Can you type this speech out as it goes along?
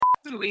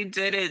We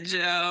did it,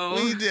 Joe.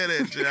 We did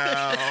it, Joe.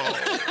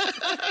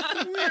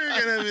 We're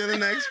going to be the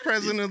next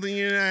president of the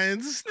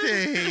United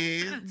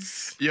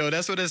States. Yo,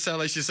 that's what it sounded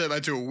like. She said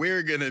like to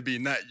we're going to be,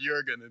 not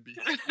you're going to be.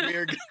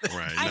 We're gonna...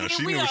 Right. No,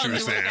 she knew what she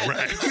was saying.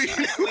 Right.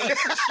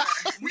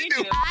 We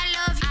knew.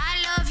 I love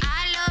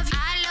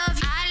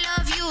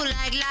you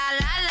like la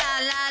la la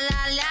la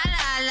la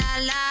la la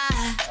la.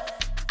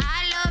 I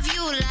love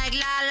you like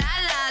la la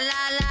la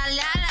la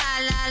la la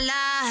la la.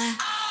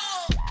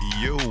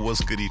 Yo, what's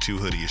goody two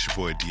hoodie? It's your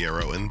boy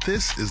Diero, and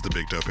this is the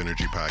Big Dope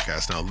Energy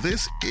Podcast. Now,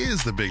 this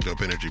is the Big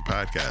Dope Energy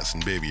Podcast,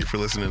 and baby, if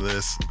you're listening to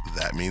this,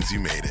 that means you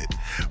made it.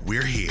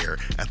 We're here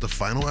at the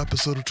final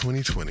episode of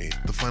 2020,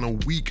 the final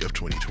week of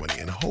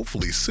 2020, and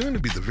hopefully soon to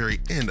be the very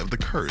end of the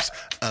curse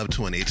of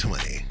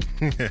 2020.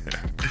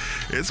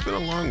 It's been a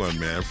long one,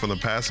 man. From the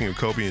passing of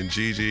Kobe and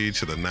Gigi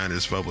to the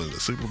Niners fumbling the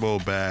Super Bowl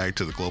bag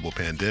to the global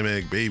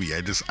pandemic, baby,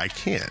 I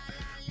can't.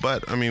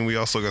 But, I mean, we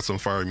also got some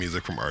fire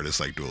music from artists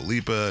like Dua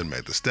Lipa and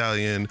Meg Thee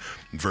Stallion.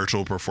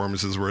 Virtual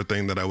performances were a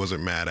thing that I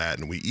wasn't mad at,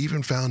 and we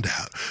even found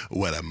out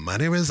where the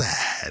money was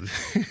at.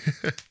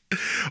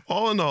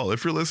 All in all,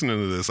 if you're listening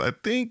to this, I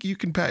think you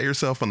can pat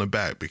yourself on the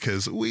back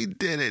because we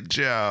did it,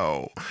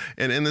 Joe.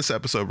 And in this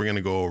episode, we're going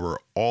to go over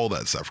all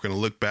that stuff. We're going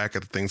to look back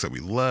at the things that we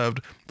loved,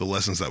 the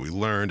lessons that we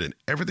learned, and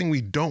everything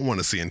we don't want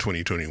to see in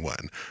 2021.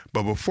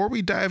 But before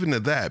we dive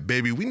into that,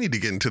 baby, we need to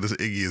get into this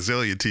Iggy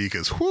Azalea tea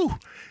because, whew,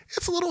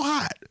 it's a little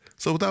hot.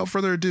 So without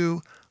further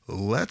ado,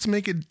 let's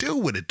make it do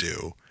what it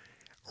do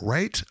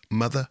right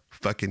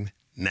motherfucking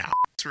now.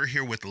 We're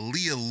here with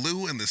Leah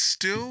Lou in the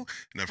stew.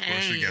 And of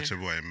course, we got your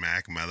boy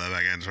Mac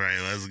motherfucking Trey.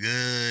 What's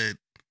good?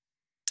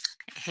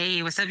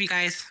 Hey, what's up, you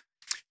guys?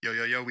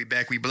 Yo, we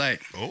back, we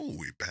black. Oh,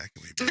 we back.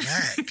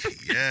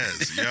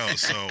 Yes, yo,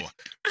 so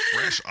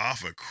fresh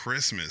off of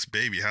Christmas,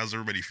 baby. How's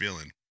everybody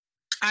feeling?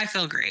 I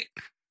feel great.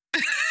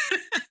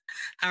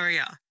 How are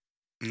y'all?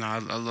 No, I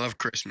love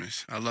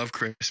Christmas. It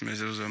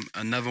was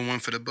another one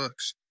for the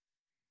books.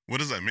 What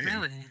does that mean?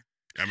 Really?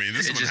 I mean,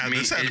 this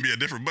had to be a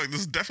different book.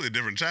 This is definitely a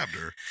different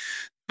chapter.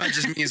 It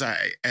just means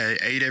I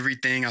ate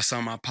everything. I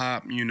saw my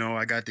pop. You know,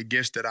 I got the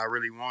gifts that I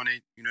really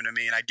wanted. You know what I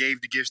mean? I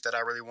gave the gifts that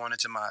I really wanted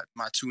to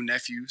my two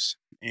nephews.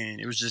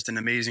 And it was just an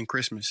amazing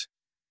Christmas.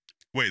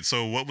 Wait,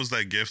 so what was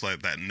that gift,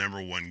 like that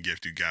number one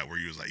gift you got where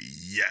you was like,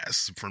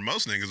 yes? For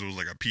most niggas, it was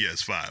like a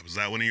PS5. Was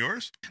that one of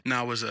yours?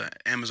 No, it was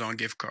Amazon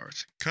gift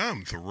cards.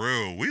 Come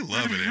through. We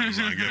love it,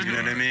 Amazon gift cards. You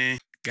know what I mean?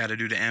 Got to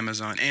do the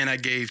Amazon. And I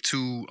gave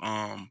two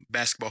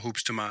basketball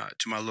hoops to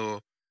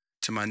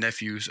my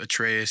nephews,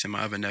 Atreus, and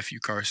my other nephew,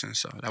 Carson.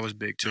 So that was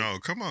big, too. Oh,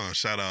 come on.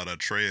 Shout out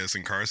Atreus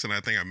and Carson.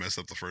 I think I messed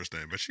up the first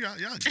name, but y'all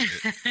get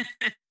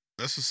it.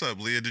 That's what's up,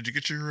 Leah. Did you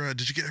get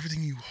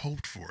everything you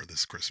hoped for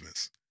this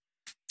Christmas?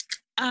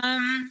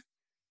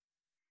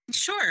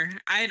 Sure.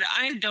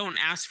 I don't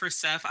ask for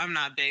stuff. I'm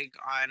not big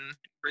on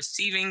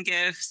receiving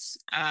gifts.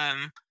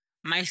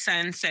 My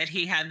son said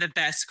he had the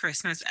best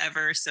Christmas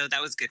ever, so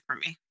that was good for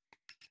me.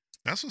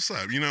 That's what's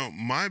up. You know,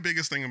 my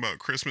biggest thing about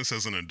Christmas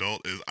as an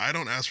adult is I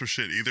don't ask for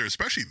shit either,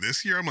 especially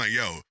this year. I'm like,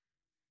 yo,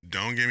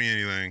 don't give me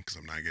anything because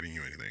I'm not getting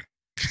you anything.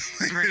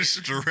 Right.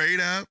 Straight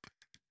up,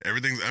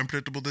 everything's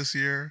unpredictable this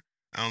year.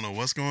 I don't know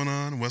what's going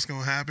on, what's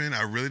going to happen.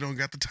 I really don't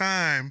got the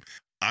time.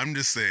 I'm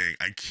just saying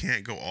I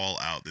can't go all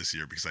out this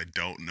year because I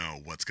don't know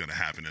what's going to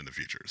happen in the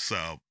future.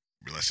 So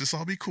let's just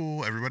all be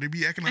cool. Everybody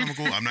be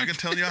economical. I'm not going to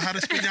tell y'all how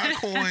to spend y'all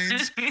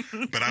coins,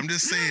 but I'm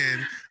just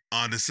saying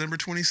on December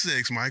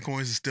 26th, my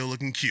coins are still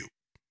looking cute.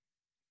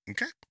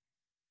 Okay?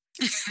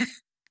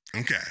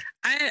 Okay.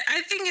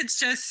 I think it's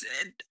just,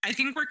 I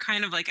think we're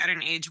kind of like at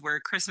an age where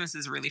Christmas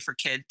is really for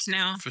kids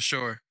now. For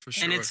sure.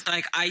 And it's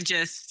like,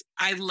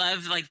 I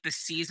love like the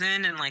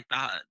season and like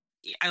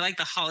I like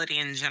the holiday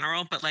in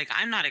general, but like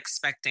I'm not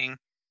expecting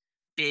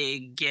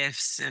big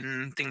gifts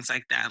and things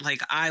like that.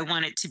 Like I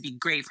want it to be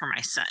great for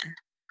my son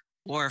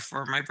or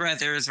for my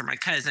brothers or my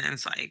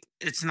cousins. Like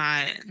it's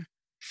not,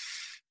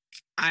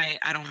 I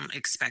don't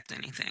expect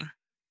anything.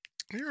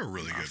 You're a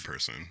really good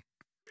person.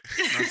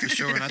 No, for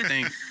sure. And I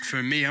think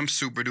for me, I'm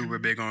super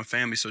duper big on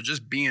family. So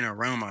just being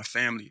around my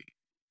family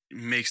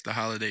makes the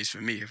holidays for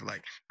me. If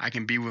like I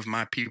can be with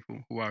my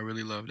people who I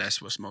really love,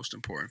 that's what's most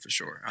important for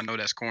sure. I know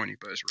that's corny,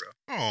 but it's real.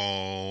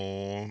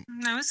 Oh,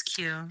 that was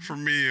cute. For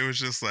me, it was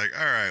just like,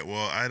 all right,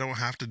 well, I don't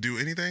have to do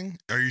anything.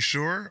 Are you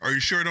sure? Are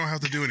you sure I don't have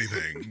to do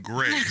anything?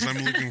 Great, because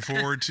I'm looking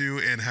forward to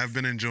and have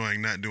been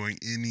enjoying not doing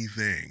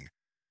anything.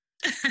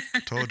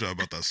 Told y'all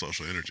about that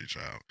social energy,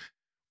 child.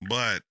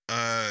 But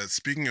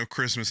speaking of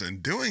Christmas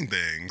and doing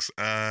things,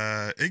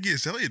 Iggy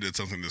Azalea did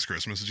something this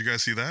Christmas. Did you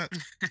guys see that?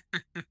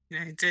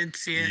 I did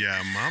see it.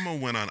 Yeah, Mama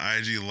went on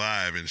IG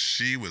Live and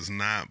she was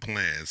not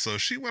playing. So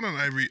she went on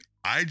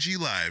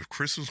IG Live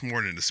Christmas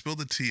morning to spill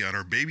the tea on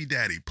her baby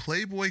daddy,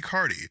 Playboy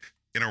Cardi,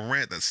 in a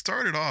rant that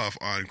started off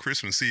on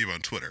Christmas Eve on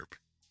Twitter.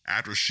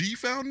 After she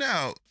found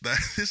out that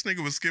this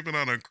nigga was skipping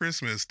out on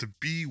Christmas to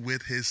be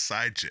with his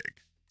side chick.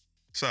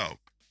 So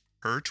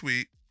her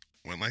tweet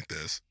went like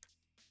this.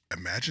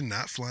 imagine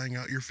not flying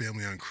out your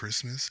family on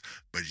Christmas,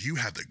 but you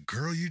have the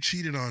girl you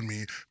cheated on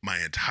me my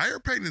entire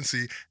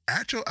pregnancy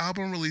at your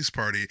album release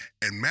party,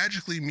 and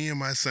magically me and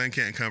my son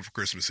can't come for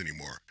Christmas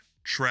anymore.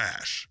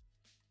 Trash.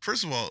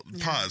 First of all,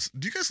 pause.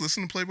 Do you guys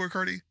listen to Playboi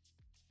Carti?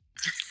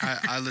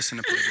 I listen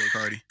to Playboi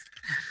Carti.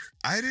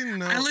 I didn't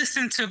know. I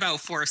listened to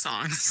about 4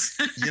 songs.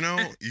 You know,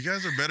 you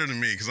guys are better than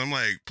me because I'm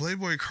like,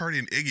 Playboi Carti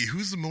and Iggy,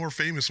 who's the more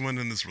famous one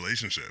in this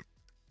relationship?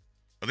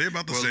 Are they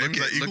about the same? Is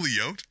that equally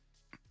yoked?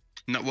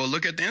 No, well,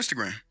 look at the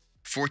Instagram.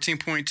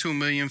 14.2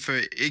 million for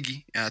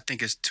Iggy. And I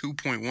think it's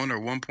 2.1 or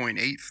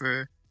 1.8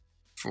 for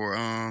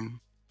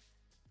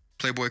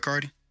Playboi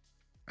Carti,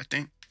 I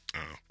think.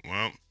 Oh,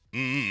 well.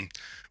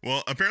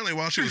 Well, apparently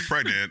while she was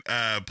pregnant,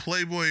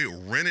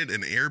 Playboi rented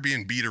an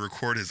Airbnb to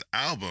record his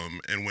album,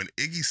 and when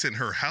Iggy sent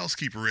her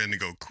housekeeper in to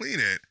go clean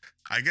it,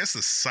 I guess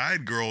the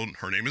side girl,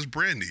 her name is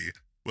Brandy,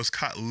 was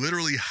caught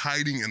literally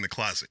hiding in the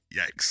closet.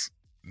 Yikes.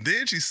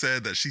 Then she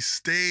said that she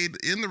stayed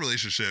in the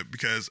relationship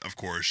because, of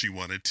course, she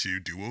wanted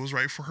to do what was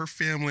right for her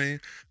family,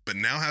 but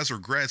now has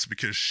regrets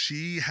because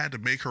she had to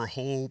make her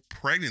whole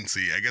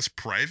pregnancy, I guess,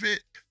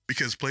 private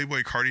because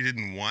Playboi Carti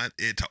didn't want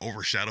it to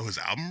overshadow his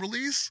album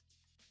release.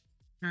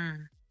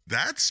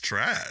 That's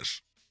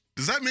trash.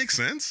 Does that make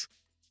sense?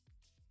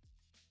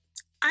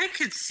 I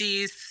could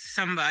see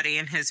somebody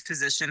in his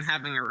position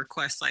having a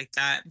request like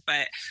that,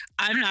 but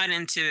I'm not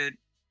into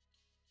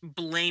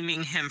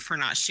blaming him for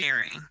not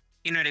sharing.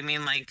 You know what I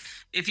mean? Like,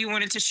 if you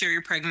wanted to share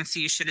your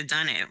pregnancy, you should have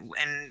done it.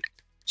 And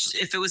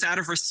if it was out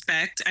of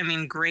respect, I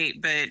mean,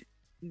 great, but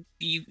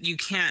you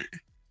can't.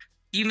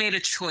 You made a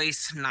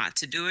choice not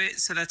to do it,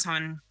 so that's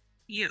on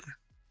you.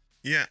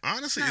 Yeah,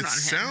 honestly, it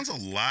sounds a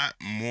lot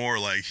more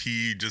like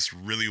he just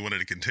really wanted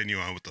to continue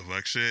on with the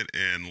fuck shit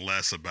and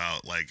less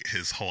about like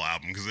his whole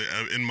album. Because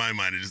in my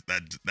mind, it just,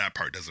 that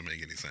part doesn't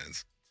make any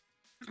sense.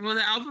 Well,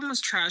 the album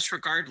was trash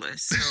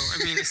regardless. So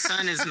I mean, his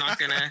son is not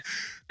gonna.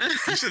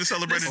 You should have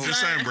celebrated your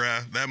son,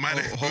 bruh. That might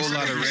have whole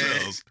lot of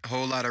red.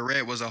 Whole lot of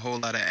red was a whole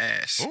lot of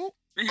ass. Oh,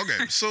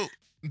 okay. So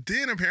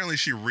then apparently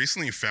she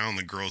recently found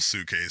the girl's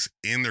suitcase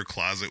in their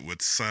closet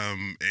with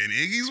some, in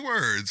Iggy's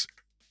words,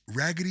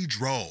 raggedy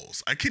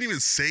drawers. I can't even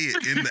say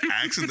it in the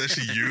accent that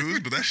she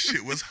used, but that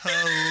shit was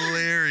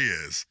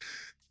hilarious,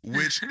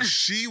 which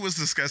she was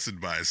disgusted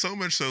by, so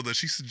much so that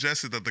she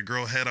suggested that the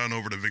girl head on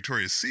over to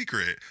Victoria's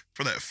Secret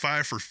for that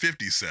 5 for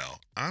 $50 sale.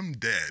 I'm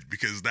dead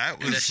because that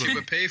was... And that she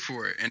would pay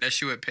for it.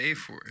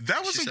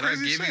 That was some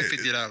crazy shit. I'll give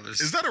you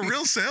 $50. Is that a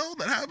real sale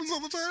that happens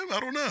all the time?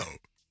 I don't know.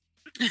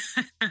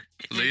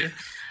 Leah?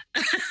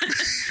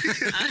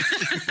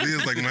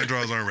 Leah's like, my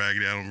drawers aren't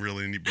raggedy. I don't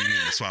really need to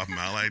swap them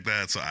out like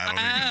that, so I don't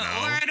even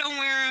know. Or I don't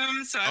wear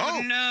them, so I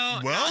don't know.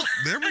 Well,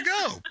 there we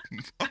go.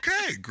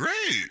 Okay,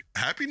 great.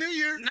 Happy New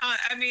Year. No,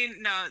 I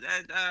mean,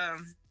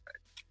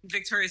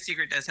 Victoria's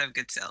Secret does have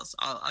good sales.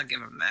 I'll give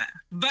them that.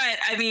 But,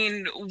 I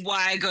mean,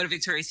 why go to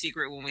Victoria's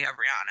Secret when we have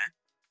Rihanna?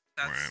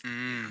 That's...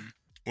 Right.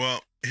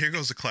 Well, here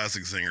goes the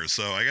classic zinger.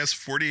 So I guess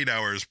 48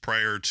 hours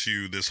prior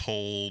to this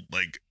whole,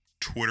 like,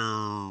 Twitter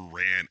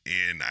rant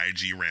and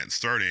IG rant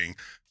starting,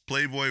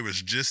 Playboi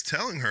was just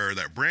telling her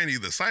that Brandy,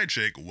 the side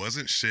chick,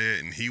 wasn't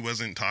shit and he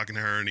wasn't talking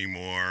to her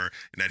anymore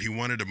and that he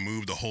wanted to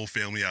move the whole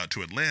family out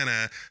to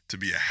Atlanta to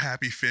be a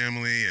happy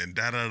family and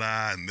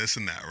da-da-da and this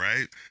and that,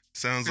 right?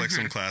 Sounds like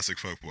some classic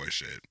fuckboy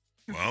shit.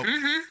 Well,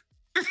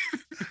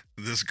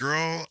 this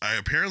girl, I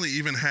apparently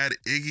even had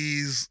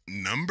Iggy's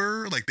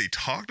number. Like, they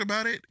talked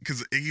about it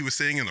because Iggy was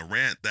saying in the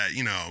rant that,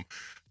 you know,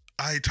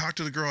 I talked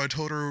to the girl. I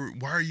told her,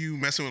 why are you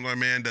messing with my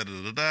man? Da,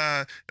 da, da, da.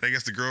 And I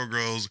guess the girl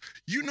goes,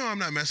 you know I'm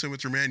not messing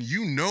with your man.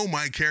 You know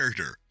my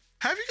character.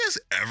 Have you guys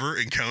ever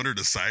encountered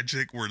a side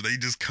chick where they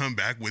just come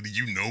back with,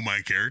 you know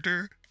my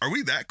character? Are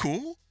we that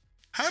cool?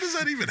 How does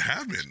that even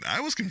happen?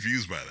 I was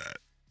confused by that.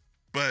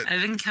 But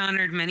I've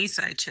encountered many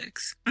side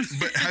chicks.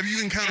 But have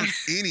you encountered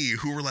any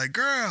who were like,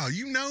 girl,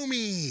 you know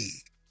me?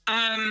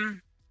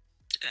 In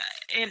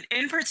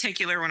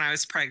particular, when I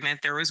was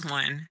pregnant, there was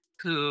one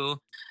who...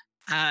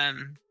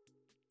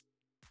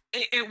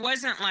 It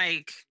wasn't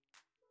like,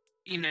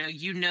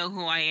 you know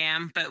who I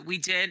am, but we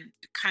did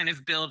kind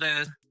of build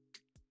a,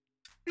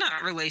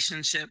 not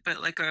relationship,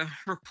 but like a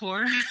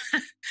rapport.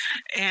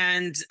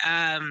 And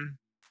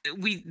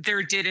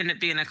there did end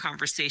up being a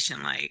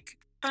conversation like,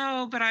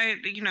 oh, but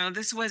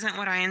this wasn't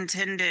what I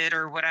intended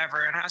or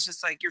whatever. And I was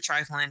just like, you're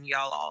trifling, you're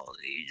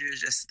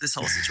just, this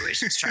whole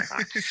situation is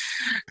trifling.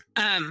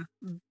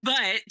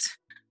 But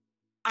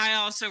I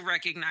also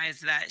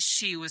recognize that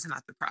she was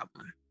not the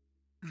problem.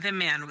 The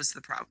man was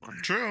the problem.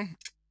 True.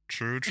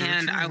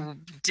 And I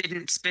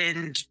didn't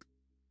spend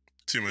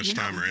too much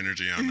time or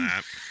energy on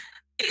that.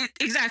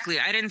 Exactly.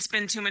 I didn't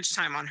spend too much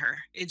time on her.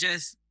 It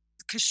just,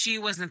 because she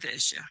wasn't the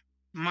issue.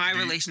 My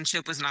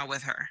relationship was not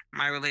with her.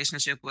 My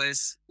relationship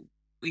was,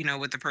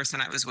 with the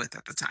person I was with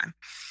at the time.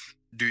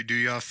 Do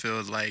y'all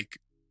feel like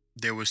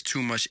there was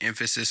too much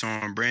emphasis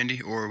on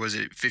Brandy, or was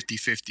it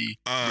 50-50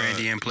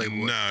 Brandy and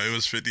Playboi? No, it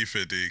was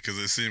 50-50 because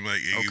it seemed like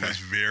Iggy was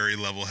very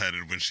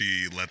level-headed when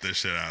she let this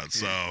shit out.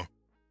 So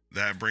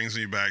that brings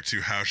me back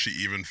to how she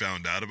even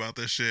found out about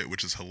this shit,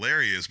 which is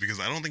hilarious because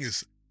I don't think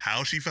it's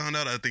how she found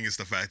out. I think it's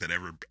the fact that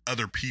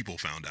other people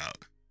found out.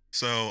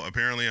 So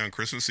apparently on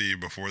Christmas Eve,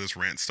 before this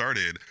rant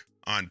started,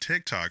 on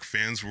TikTok,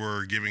 fans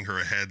were giving her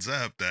a heads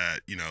up that,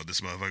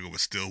 this motherfucker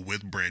was still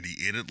with Brandy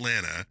in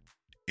Atlanta.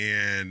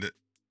 And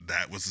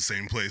that was the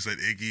same place that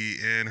Iggy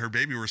and her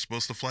baby were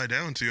supposed to fly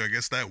down to, I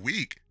guess, that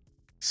week.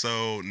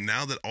 So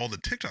now that all the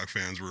TikTok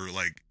fans were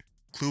like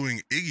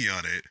cluing Iggy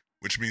on it,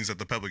 which means that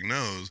the public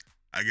knows,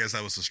 I guess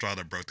that was the straw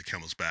that broke the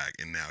camel's back.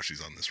 And now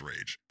she's on this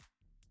rage.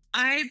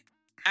 I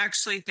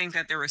actually think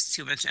that there was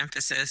too much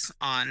emphasis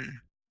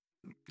on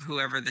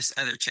whoever this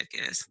other chick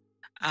is.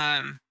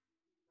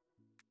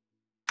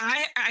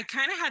 I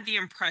kind of had the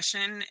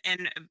impression,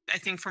 and I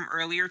think from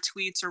earlier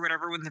tweets or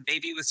whatever, when the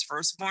baby was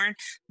first born,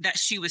 that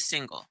she was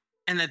single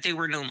and that they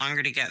were no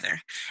longer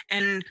together.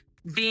 And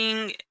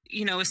being,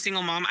 a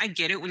single mom, I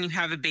get it when you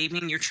have a baby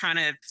and you're trying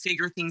to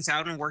figure things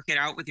out and work it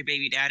out with your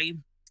baby daddy.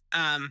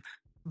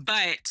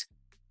 But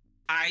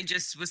I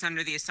just was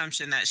under the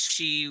assumption that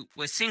she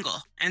was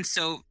single. And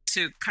so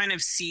to kind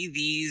of see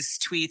these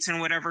tweets and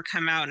whatever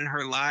come out in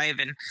her live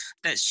and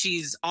that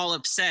she's all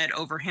upset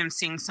over him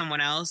seeing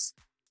someone else,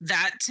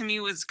 that to me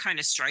was kind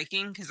of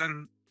striking because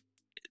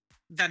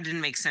that didn't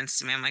make sense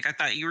to me. I'm like, I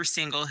thought you were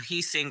single,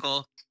 he's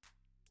single,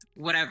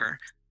 whatever.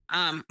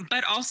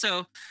 But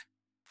also,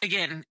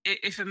 again,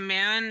 if a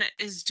man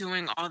is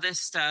doing all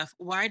this stuff,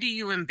 why do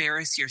you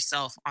embarrass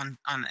yourself on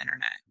the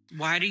internet?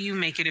 Why do you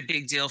make it a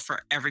big deal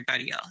for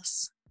everybody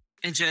else?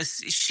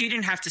 She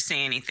didn't have to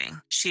say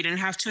anything. She didn't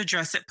have to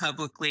address it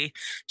publicly.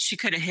 She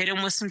could have hit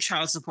him with some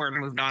child support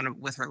and moved on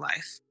with her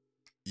life.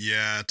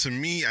 Yeah, to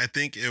me, I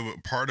think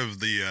part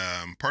of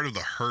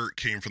the hurt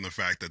came from the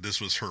fact that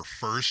this was her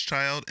first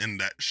child and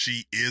that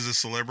she is a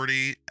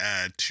celebrity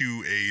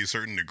to a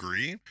certain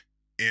degree,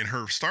 and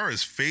her star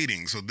is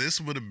fading. So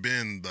this would have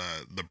been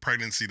the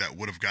pregnancy that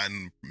would have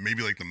gotten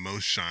maybe like the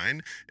most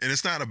shine. And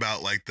it's not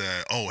about like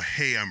oh,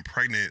 hey, I'm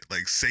pregnant,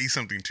 like say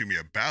something to me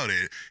about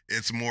it.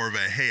 It's more of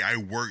a, hey, I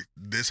worked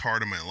this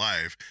hard in my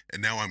life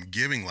and now I'm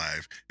giving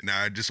life. And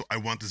now I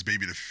want this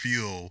baby to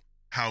feel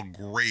how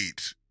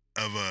great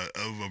of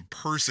a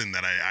person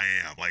that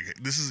I am. Like,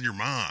 this is your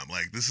mom.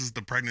 Like, this is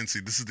the pregnancy.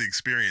 This is the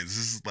experience.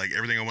 This is like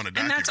everything I want to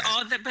document. And that's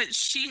all that, but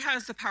she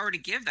has the power to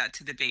give that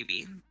to the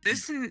baby.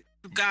 This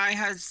guy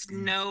has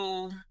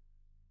no,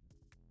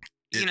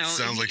 It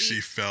sounds like she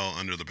fell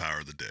under the power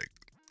of the dick,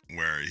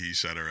 where he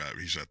shut her up.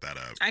 He shut that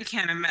up. I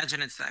can't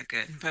imagine it's that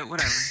good, but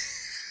whatever.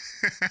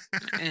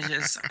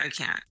 I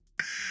can't.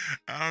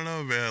 I don't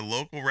know, man.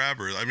 Local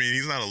rapper. I mean,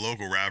 he's not a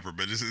local rapper,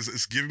 but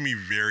it's giving me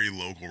very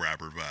local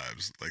rapper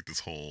vibes, like this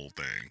whole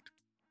thing.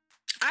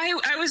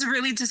 I was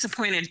really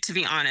disappointed, to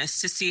be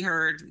honest, to see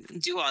her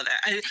do all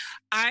that.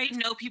 I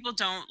know people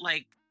don't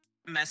like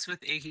mess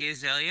with Iggy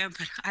Azalea,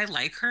 but I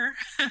like her.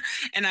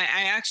 And I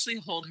actually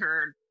hold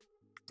her,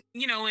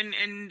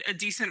 in a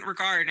decent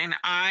regard. And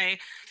I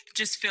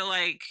just feel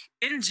like,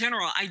 in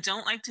general, I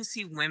don't like to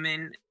see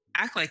women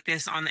act like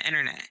this on the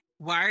internet.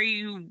 Why are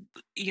you,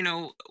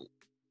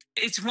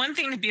 it's one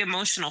thing to be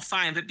emotional,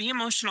 fine, but be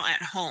emotional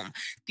at home.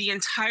 The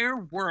entire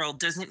world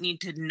doesn't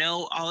need to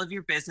know all of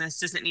your business,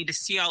 doesn't need to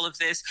see all of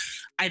this.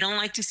 I don't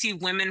like to see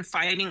women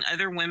fighting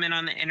other women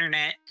on the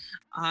internet,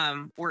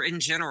 or in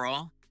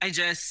general. I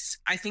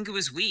think it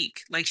was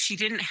weak. Like, she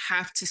didn't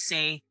have to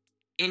say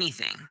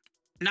anything,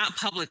 not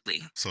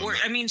publicly.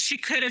 She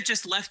could have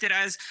just left it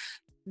as,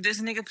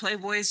 this nigga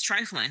Playboy is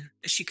trifling.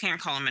 She can't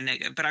call him a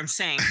nigga, but I'm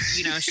saying,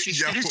 she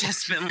should have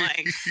just been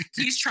like,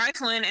 he's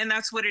trifling and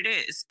that's what it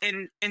is.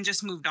 And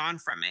just moved on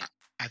from it.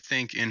 I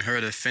think in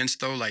her defense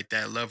though, like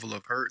that level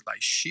of hurt,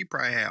 like she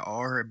probably had all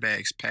her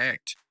bags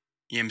packed,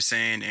 you know what I'm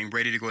saying, and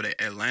ready to go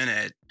to Atlanta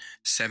at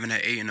 7 or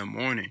 8 in the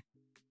morning.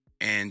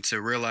 And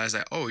to realize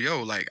that, oh,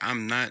 yo, like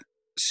I'm not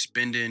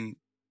spending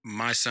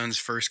my son's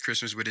first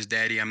Christmas with his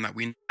daddy.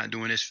 We not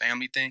doing this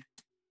family thing.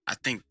 I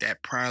think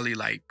that probably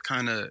like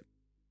kind of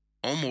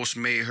almost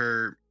made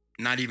her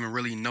not even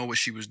really know what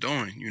she was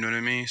doing. You know what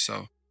I mean?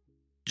 So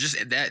just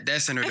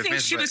that's in her defense. I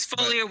think she was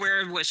fully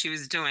aware of what she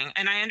was doing.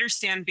 And I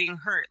understand being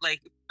hurt.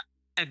 Like,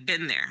 I've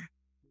been there.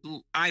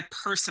 I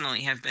personally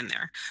have been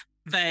there.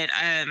 But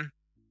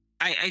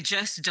I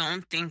just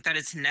don't think that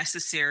it's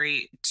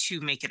necessary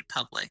to make it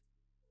public.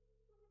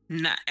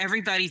 Not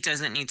everybody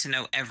doesn't need to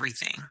know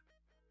everything.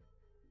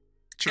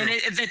 True.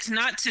 And that's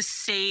not to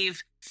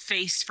save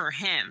face for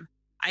him.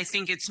 I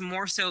think it's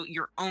more so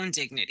your own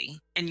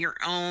dignity and your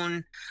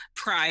own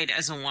pride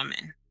as a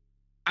woman.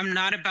 I'm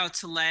not about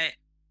to let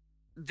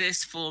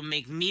this fool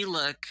make me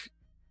look,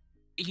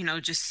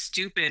 just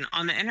stupid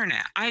on the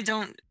internet. I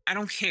don't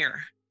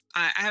care.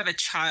 I have a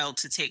child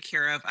to take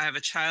care of. I have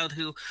a child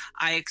who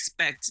I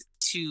expect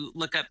to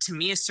look up to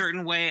me a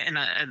certain way and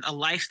a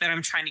life that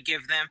I'm trying to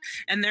give them.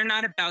 And they're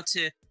not about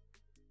to,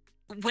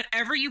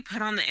 whatever you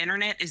put on the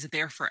internet is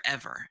there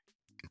forever.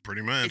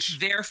 Pretty much. It's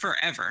there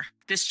forever.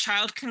 This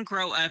child can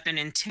grow up and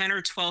in 10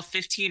 or 12,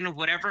 15 or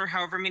whatever,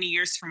 however many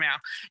years from now,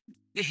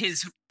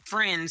 his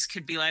friends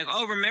could be like,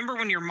 oh, remember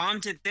when your mom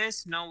did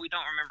this? No, we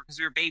don't remember because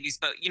we were babies.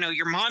 But,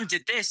 your mom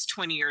did this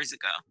 20 years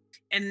ago.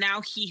 And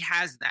now he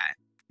has that.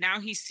 Now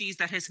he sees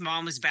that his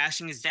mom was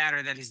bashing his dad,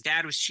 or that his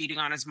dad was cheating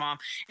on his mom.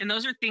 And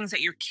those are things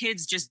that your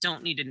kids just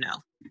don't need to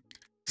know.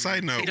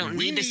 Side note, They don't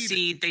need to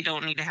see, they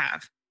don't need to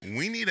have.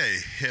 We need a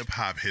hip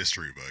hop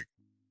history book.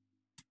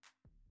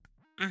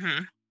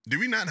 Mm-hmm. Do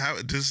we not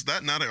have? Does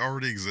that not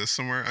already exist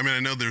somewhere? I mean, I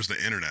know there's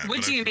the internet.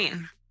 What do you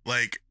mean?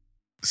 Like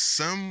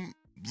somewhere,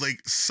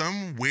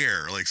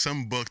 like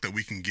some book that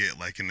we can get,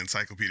 like an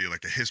encyclopedia,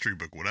 like a history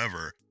book,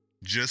 whatever,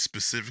 just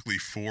specifically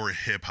for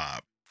hip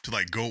hop to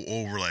like go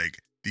over like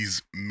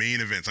these main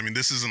events. I mean,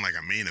 this isn't like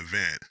a main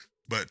event,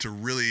 but to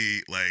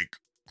really like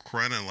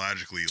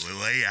chronologically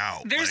lay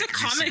out. There's like, a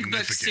comic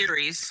book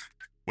series.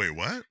 Wait,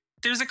 what?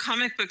 There's a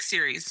comic book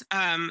series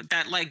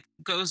that like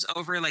goes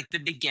over like the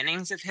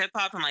beginnings of hip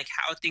hop and like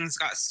how things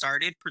got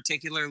started,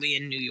 particularly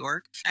in New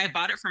York. I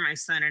bought it for my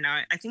son, and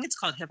I think it's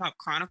called Hip Hop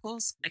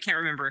Chronicles. I can't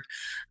remember,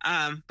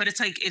 but it's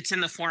like it's in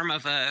the form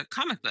of a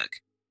comic book.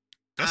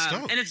 That's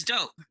dope, and it's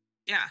dope.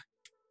 Yeah.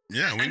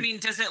 Yeah. I mean,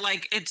 does it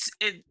like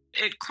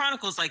it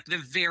chronicles like the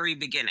very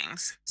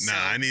beginnings. Nah,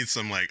 I need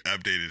some like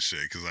updated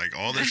shit because like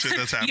all the shit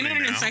that's happening you need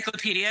an now,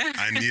 encyclopedia.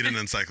 I need an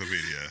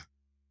encyclopedia.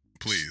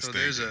 Please. So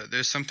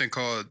there's something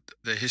called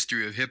the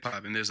history of hip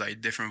hop, and there's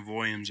like different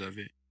volumes of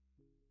it.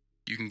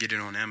 You can get it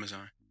on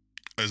Amazon.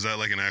 Is that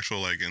like an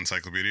actual like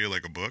encyclopedia,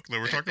 like a book that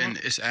we're talking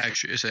about? It's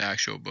an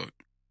actual book.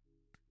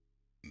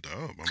 Dope.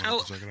 I'm gonna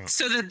have to check it out.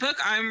 So the book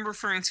I'm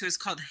referring to is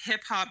called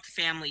Hip Hop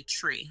Family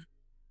Tree,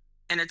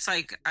 and it's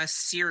like a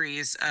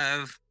series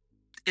of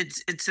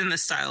it's in the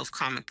style of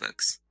comic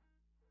books.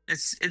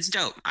 It's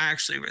dope. I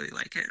actually really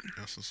like it.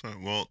 That's what's up.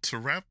 Well, to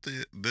wrap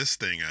this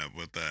thing up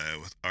with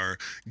our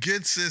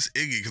good sis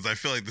Iggy, because I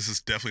feel like this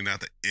is definitely not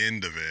the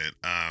end of it.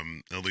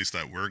 At least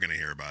that we're gonna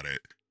hear about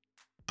it.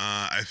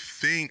 I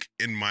think,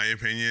 in my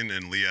opinion,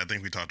 and Leah, I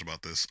think we talked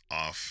about this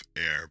off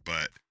air,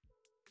 but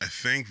I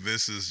think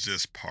this is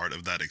just part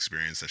of that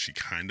experience that she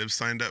kind of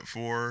signed up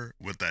for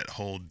with that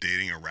whole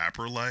dating a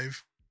rapper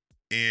life.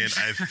 And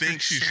I think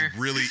she's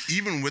really,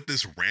 even with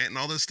this rant and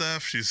all this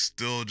stuff, she's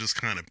still just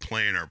kind of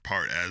playing her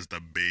part as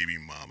the baby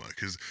mama.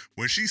 Because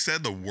when she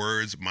said the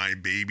words, my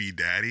baby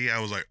daddy,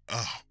 I was like,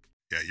 oh,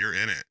 yeah, you're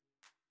in it.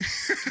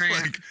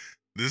 Like,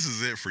 this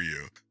is it for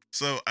you.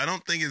 So I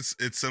don't think it's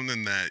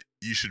something that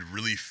you should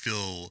really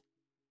feel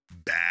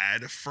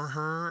bad for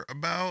her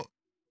about.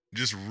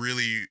 Just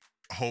really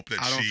hope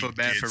that I don't feel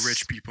bad for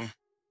rich people.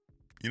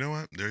 You know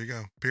what? There you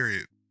go.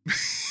 Period.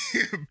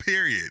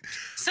 Period.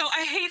 So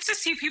I hate to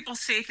see people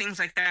say things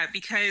like that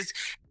because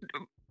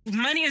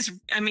money is,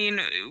 I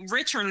mean,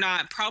 rich or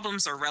not,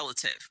 problems are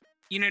relative.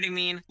 You know what I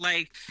mean?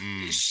 Like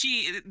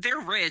they're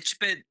rich,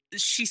 but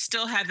she's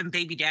still having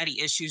baby daddy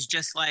issues,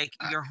 just like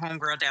your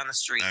homegirl down the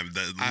street.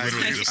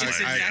 It's the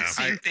exact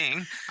same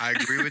thing. I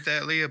agree with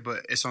that, Leah,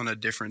 but it's on a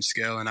different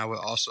scale. And I would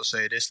also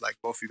say this, like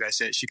both of you guys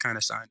said, she kind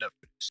of signed up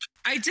for this.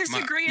 I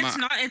disagree.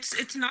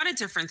 It's not a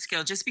different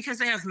scale. Just because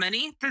they have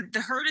money,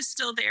 the hurt is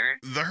still there.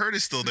 The hurt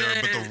is still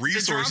there, but the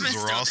resources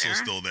are also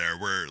still there.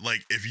 Where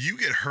like if you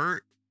get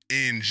hurt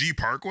in G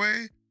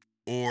Parkway,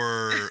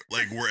 or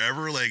like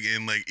wherever, like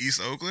in like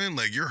East Oakland,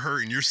 like you're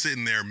hurt and you're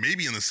sitting there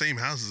maybe in the same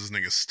house as this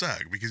nigga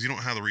stuck because you don't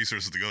have the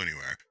resources to go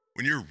anywhere.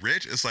 When you're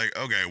rich, it's like,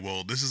 okay,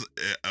 well, this is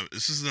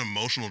an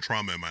emotional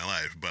trauma in my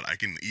life, but I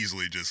can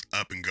easily just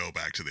up and go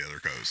back to the other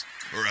coast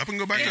or up and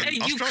go back to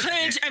Australia. You could,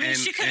 I mean,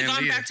 she could have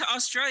gone back to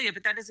Australia,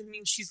 but that doesn't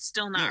mean she's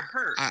still not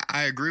hurt.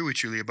 I agree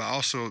with you, Leah, but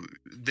also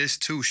this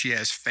too, she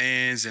has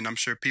fans, and I'm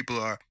sure people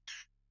are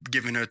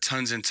giving her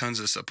tons and tons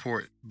of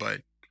support,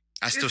 but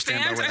I still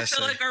stand by what I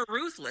said. I feel like are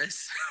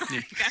ruthless. I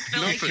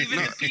feel like even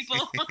the people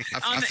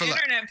on the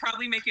internet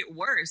probably make it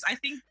worse. I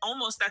think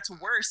almost that's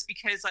worse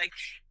because like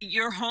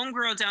your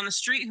homegirl down the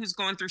street who's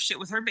going through shit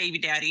with her baby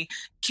daddy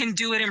can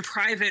do it in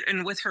private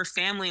and with her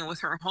family and with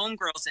her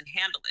homegirls and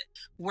handle it.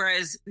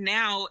 Whereas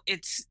now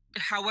it's,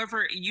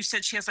 however, you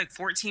said she has like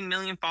 14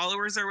 million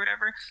followers or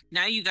whatever.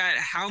 Now you got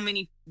how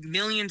many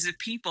millions of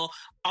people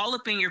all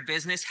up in your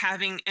business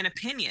having an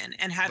opinion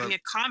and having a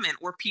comment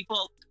where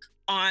people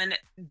on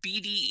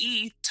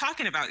BDE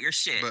talking about your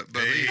shit. But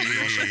Leah,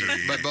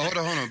 but hold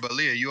on. But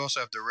Leah, you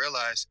also have to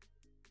realize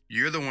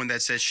you're the one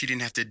that said she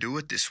didn't have to do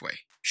it this way.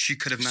 She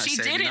could have not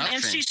said nothing. She didn't,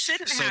 and she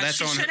shouldn't have.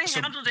 She should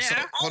have handled it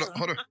at home.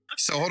 Hold on.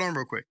 So hold on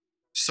real quick.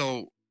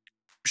 So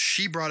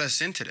she brought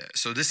us into that.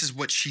 So this is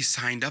what she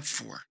signed up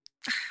for.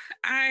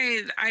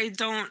 I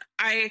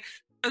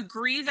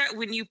agree that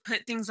when you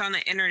put things on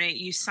the internet,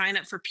 you sign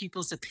up for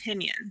people's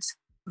opinions.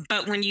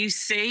 But when you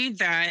say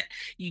that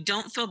you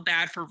don't feel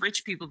bad for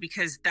rich people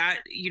because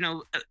that, you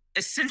know,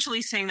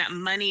 essentially saying that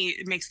money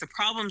makes the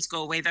problems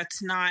go away,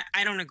 that's not,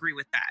 I don't agree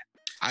with that.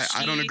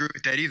 I don't agree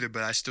with that either,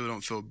 but I still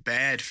don't feel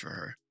bad for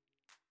her.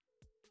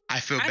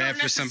 I feel bad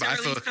for somebody. I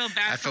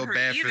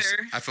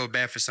feel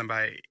bad for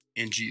somebody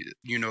in G,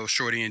 you know,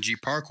 shorty in G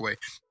Parkway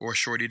or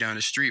shorty down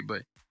the street,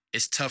 but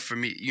it's tough for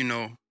me, you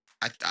know.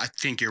 I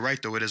think you're right,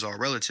 though. It is all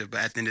relative. But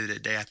at the end of the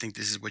day, I think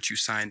this is what you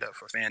signed up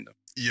for fandom.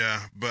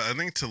 Yeah, but I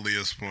think to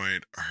Leah's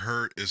point,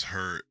 hurt is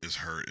hurt is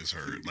hurt is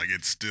hurt. Like,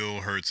 it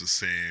still hurts the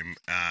same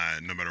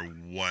no matter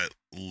what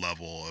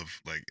level of,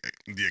 like,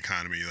 the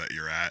economy that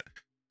you're at.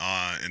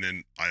 And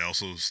then I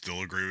also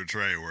still agree with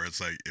Trey, where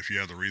it's like, if you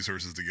have the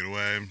resources to get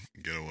away,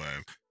 get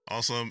away.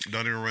 Also,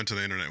 don't even run to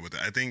the internet with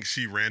it. I think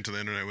she ran to the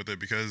internet with it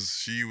because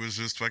she was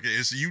just fucking.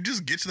 You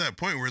just get to that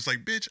point where it's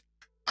like, bitch,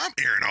 I'm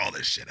airing all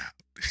this shit out,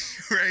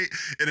 right?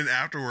 And then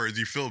afterwards,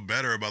 you feel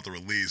better about the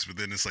release, but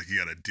then it's like you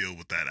got to deal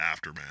with that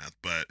aftermath.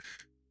 But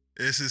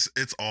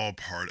it's all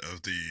part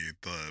of the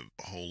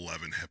whole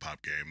love and hip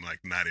hop game. Like,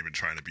 not even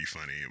trying to be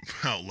funny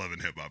about love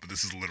and hip hop, but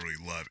this is literally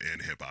love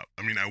and hip hop.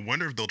 I mean, I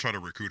wonder if they'll try to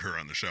recruit her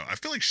on the show. I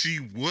feel like she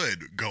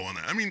would go on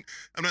that. I mean,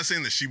 I'm not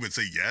saying that she would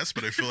say yes,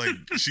 but I feel like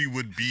she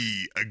would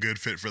be a good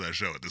fit for that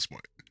show at this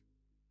point.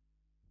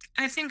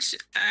 I think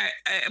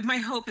my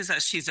hope is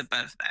that she's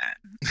above that.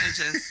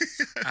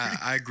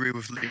 I agree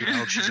with Leah. I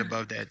hope she's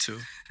above that too,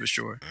 for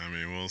sure. I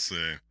mean, we'll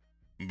see.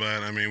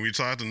 But I mean, we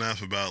talked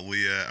enough about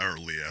Leah.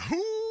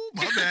 Ooh,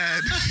 my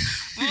bad.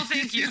 Well,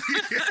 thank you.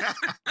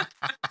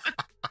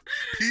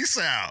 Peace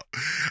out.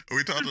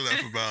 We talked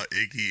enough about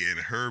Iggy and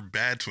her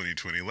bad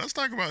 2020. Let's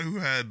talk about who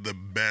had the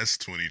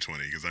best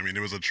 2020. Because, I mean,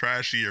 it was a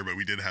trash year, but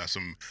we did have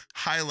some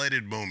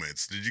highlighted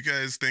moments. Did you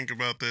guys think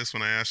about this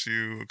when I asked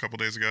you a couple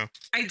days ago?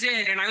 I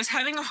did, and I was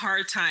having a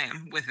hard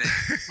time with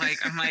it. Like,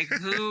 I'm like,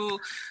 who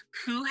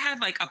had,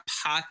 like, a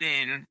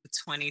pop-in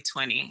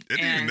 2020? It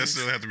didn't even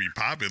necessarily have to be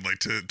popping, like,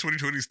 to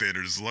 2020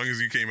 standards, as long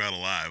as you came out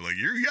alive. Like,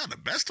 you got the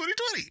best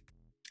 2020.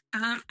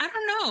 I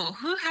don't know.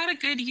 Who had a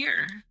good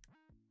year?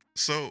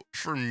 So,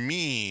 for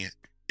me,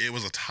 it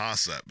was a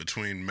toss-up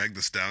between Meg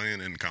Thee Stallion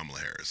and Kamala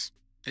Harris.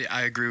 Yeah,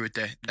 I agree with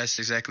that. That's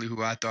exactly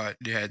who I thought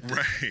you had.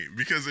 Right,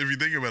 because if you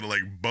think about it,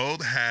 like,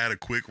 both had a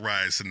quick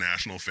rise to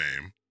national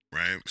fame,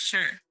 right?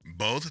 Sure.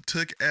 Both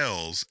took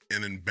L's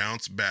and then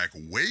bounced back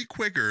way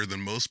quicker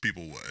than most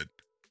people would.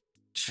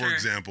 Sure. For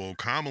example,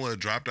 Kamala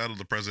dropped out of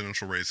the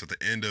presidential race at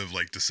the end of,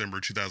 like, December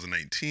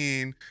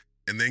 2019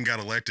 and then got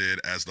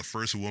elected as the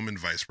first woman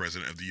vice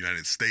president of the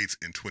United States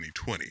in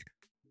 2020.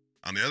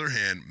 On the other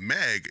hand,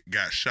 Meg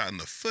got shot in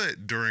the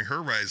foot during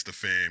her rise to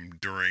fame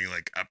during,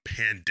 like, a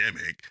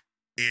pandemic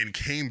and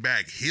came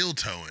back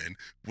heel-toeing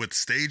with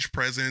stage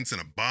presence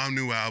and a bomb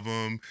new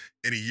album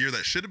in a year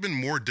that should have been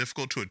more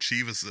difficult to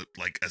achieve as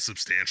a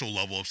substantial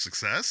level of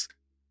success.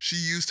 She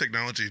used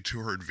technology to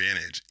her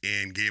advantage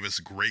and gave us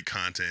great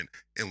content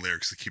and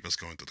lyrics to keep us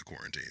going through the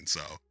quarantine.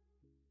 So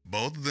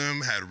both of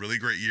them had really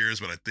great years,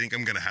 but I think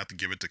I'm going to have to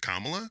give it to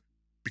Kamala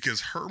because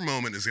her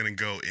moment is going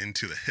to go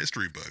into the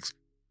history books,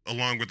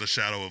 along with the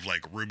shadow of,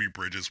 like, Ruby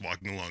Bridges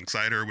walking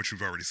alongside her, which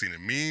we've already seen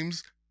in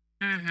memes.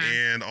 Mm-hmm.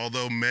 And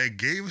although Meg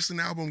gave us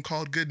an album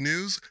called Good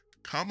News,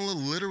 Kamala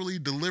literally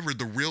delivered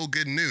the real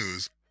good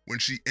news when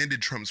she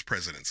ended Trump's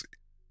presidency.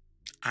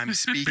 I'm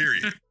speaking.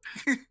 Period.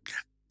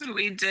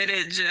 We did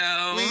it,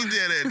 Joe. We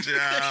did it,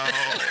 Joe.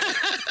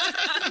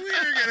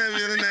 We're going to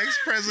be the next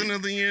president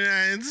of the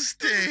United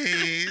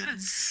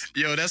States.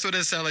 Yo, that's what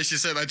it sounded like. She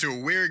said that to her.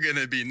 We're going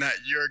to be, not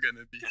you're going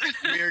to be.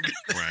 We're gonna.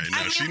 Right.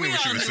 No, she knew what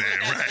she was saying.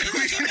 Right.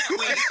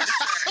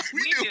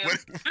 We knew what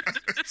it was.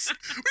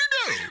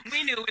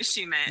 We knew what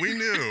she meant. We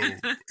knew.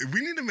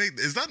 We need to make,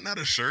 is that not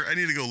a shirt? I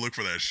need to go look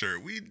for that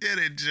shirt. We did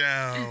it,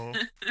 Joe.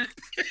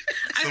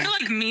 I feel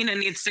like Mina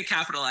needs to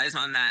capitalize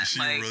on that. She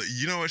really,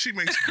 you know what? She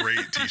makes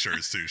great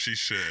t-shirts too. She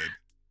should.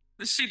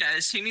 She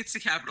does. She needs to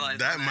capitalize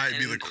that. On might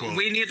be the quote.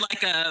 We need,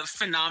 like, a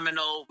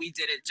phenomenal "We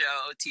Did It,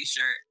 Joe"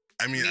 t-shirt.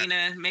 I mean,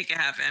 Mina, make it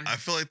happen. I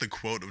feel like the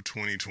quote of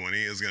 2020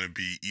 is going to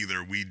be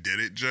either "We did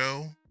it,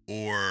 Joe"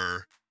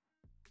 or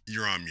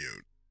 "You're on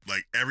mute."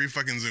 Like, every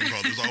fucking Zoom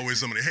call, there's always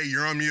somebody, "Hey,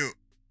 you're on mute.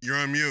 You're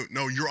on mute.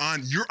 No, you're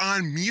on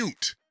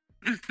mute."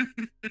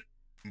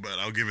 But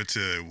I'll give it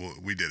to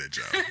 "We Did It,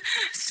 Joe."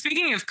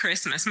 Speaking of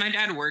Christmas, my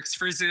dad works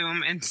for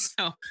Zoom, and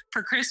so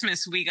for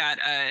Christmas we got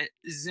a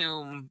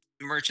Zoom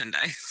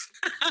merchandise.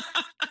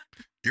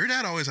 Your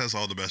dad always has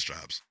all the best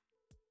jobs.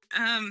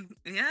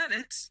 Yeah,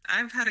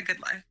 I've had a good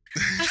life.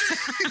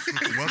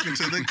 Welcome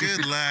to the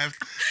good life.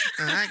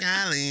 I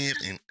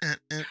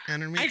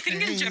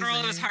think in general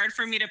it was hard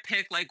for me to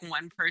pick, like,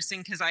 one person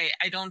because I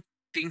don't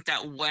think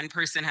that one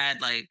person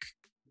had, like,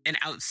 an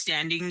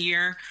outstanding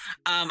year.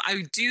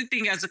 I do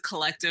think as a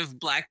collective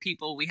Black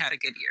people we had a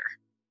good year.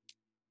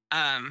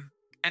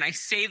 And I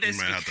say this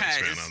you might because have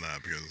to expand on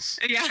that because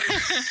yeah,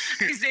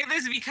 I say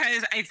this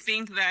because I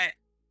think that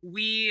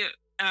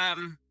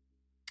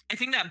I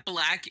think that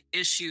Black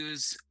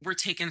issues were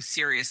taken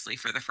seriously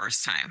for the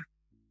first time,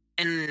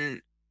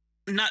 and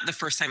not the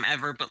first time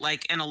ever, but,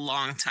 like, in a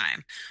long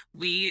time.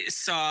 We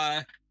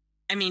saw,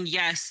 I mean,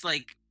 yes,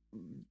 like,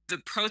 the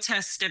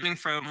protests stemming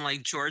from,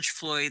 like, George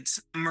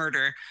Floyd's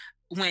murder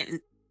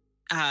went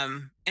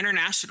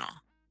international,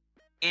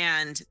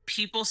 and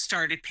people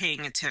started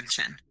paying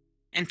attention,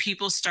 and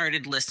people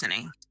started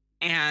listening,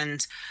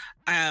 and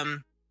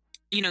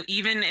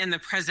even in the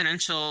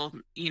presidential,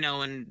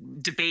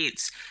 and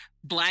debates,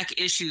 Black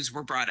issues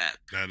were brought up.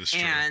 That is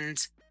true. And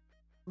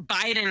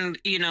Biden,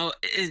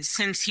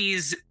 since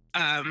he's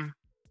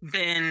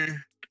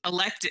been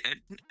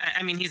elected,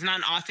 I mean, he's not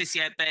in office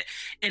yet, but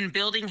in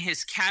building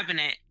his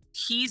cabinet,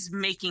 he's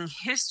making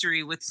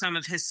history with some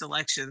of his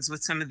selections,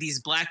 with some of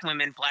these Black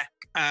women, Black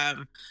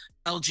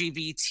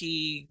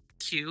LGBTQ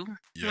LGBTQ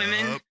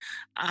women.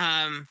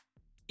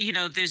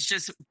 There's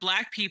just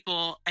Black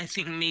people, I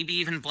think maybe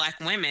even Black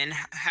women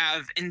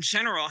have in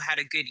general had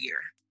a good year.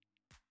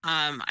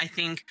 I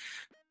think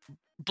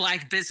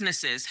Black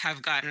businesses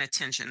have gotten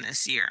attention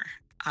this year.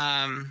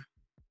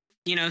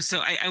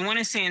 So I want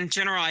to say in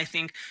general, I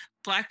think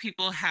Black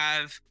people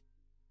have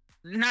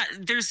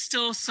there's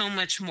still so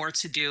much more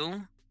to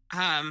do.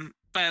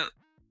 But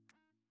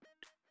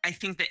I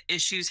think that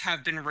issues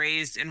have been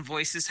raised and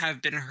voices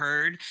have been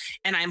heard.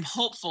 And I'm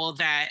hopeful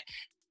that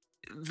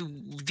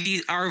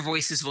our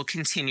voices will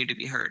continue to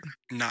be heard.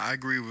 No, I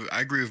agree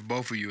with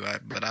both of you.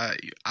 But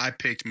I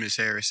picked Miss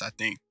Harris. I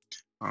think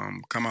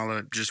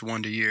Kamala just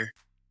won the year.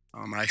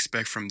 I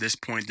expect from this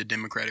point the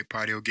Democratic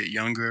Party will get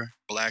younger,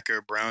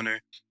 blacker, browner,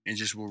 and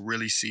just will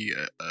really see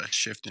a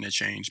shift and a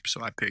change.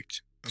 So I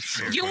picked.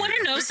 You want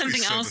to know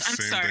something else? I'm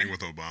sorry. Thing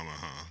with Obama,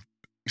 huh?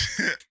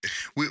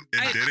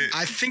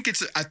 I think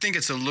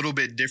it's a little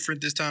bit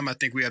different this time. I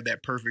think we have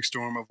that perfect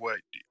storm of what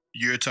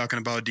you're talking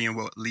about, Dean,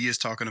 what Leah's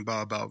talking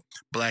about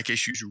Black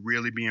issues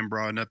really being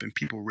brought up and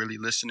people really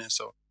listening.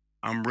 So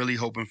I'm really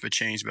hoping for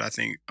change, but I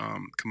think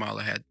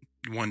Kamala had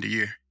won the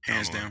year,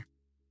 hands down.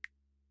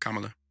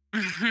 Kamala.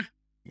 What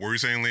were you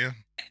saying, Leah?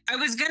 I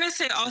was going to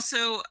say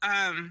also,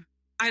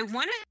 I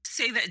want to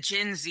say that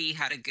Gen Z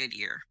had a good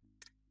year.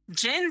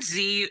 Gen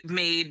Z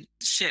made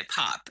shit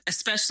pop,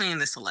 especially in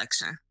this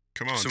election.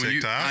 Come on, so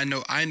TikTok.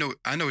 I know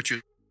what you're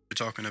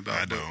talking about.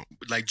 I don't.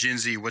 Like Gen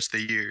Z, what's the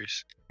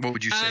years? What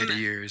would you say the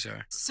years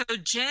are? So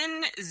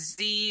Gen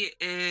Z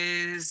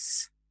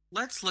is,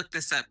 let's look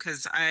this up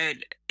because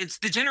it's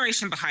the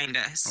generation behind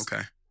us.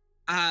 Okay.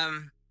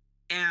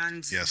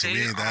 And yeah, so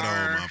we ain't that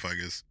old,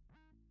 motherfuckers.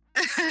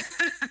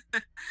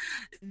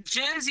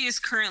 Gen Z is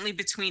currently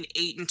between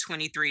 8 and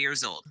 23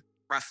 years old,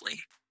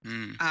 roughly.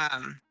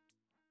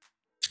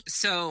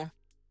 So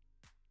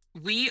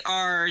we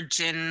are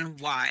Gen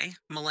Y,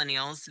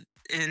 millennials,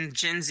 and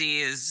Gen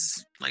Z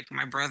is like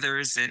my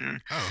brothers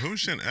and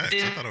who's Gen X?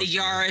 The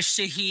Yara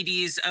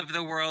Shahidis of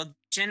the world.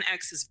 Gen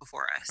X is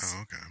before us.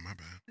 Oh, okay, my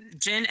bad.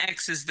 Gen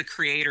X is the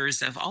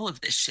creators of all of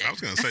this shit. I was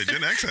gonna say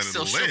Gen X had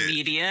social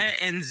media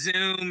and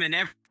Zoom and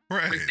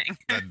everything.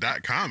 Right,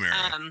 that .com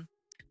era.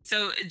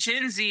 So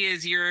Gen Z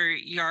is your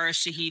Yara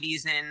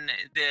Shahidis and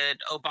the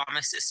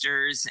Obama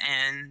sisters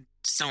and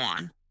so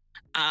on.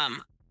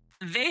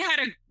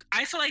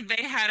 I feel like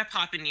they had a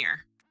poppin'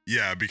 year.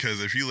 Yeah,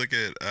 because if you look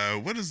at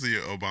what is the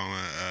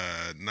Obama,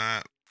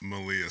 not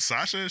Malia,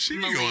 Sasha, she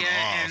be going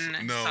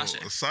off. No,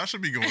 Sasha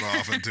be going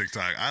off on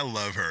TikTok. I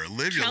love her.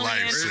 Live your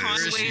life, sis.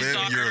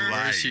 Live your life.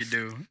 What does she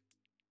do?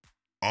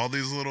 All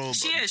these little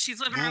she's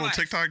living her life.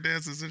 TikTok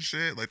dances and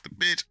shit, like the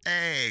bitch,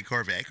 hey,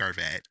 Corvette.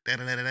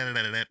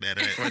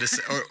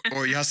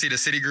 or y'all see the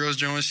City Girls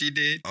joint she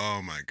did?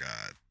 Oh my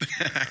God.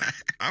 Yeah.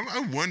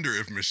 I wonder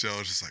if Michelle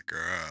is just like,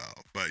 girl,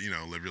 but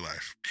live your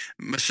life.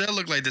 Michelle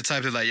looked like the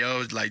type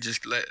to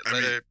just let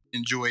her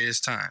enjoy his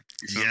time.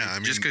 Yeah, I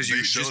mean, just because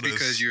you're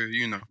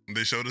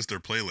they showed us their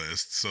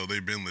playlist, so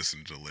they've been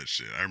listening to lit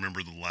shit. I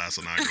remember the last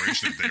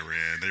inauguration that they were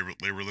in.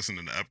 They were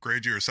listening to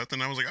Upgrade You or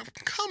something. I was like,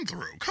 come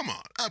through, come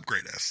on,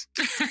 upgrade us.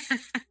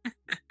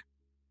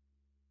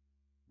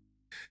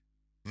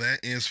 That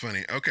is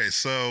funny. Okay,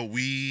 so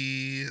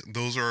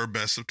those are our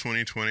best of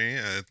 2020.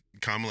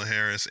 Kamala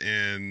Harris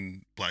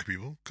and Black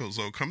people.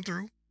 So come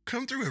through,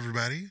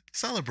 everybody,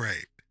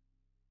 celebrate.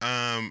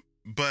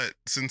 But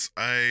since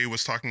I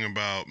was talking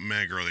about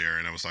Meg earlier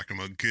and I was talking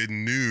about good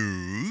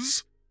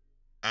news,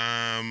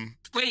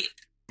 wait,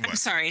 what? I'm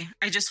sorry.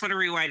 I just want to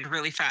rewind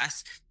really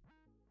fast.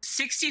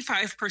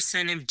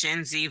 65% of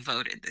Gen Z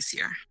voted this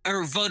year,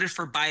 or voted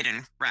for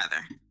Biden,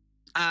 rather.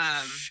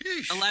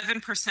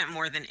 11%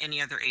 more than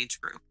any other age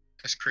group.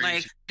 That's crazy.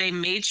 Like, they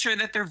made sure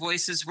that their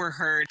voices were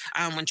heard.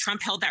 When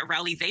Trump held that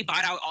rally, they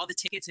bought out all the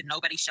tickets and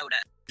nobody showed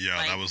up.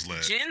 Yeah, that was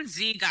lit. Gen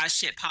Z got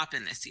shit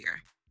popping this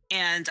year.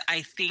 And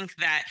I think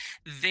that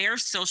their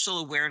social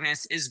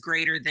awareness is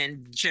greater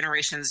than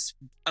generations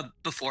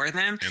before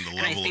them. And the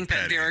level of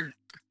petty.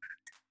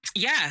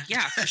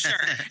 Yeah, for sure.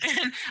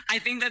 And I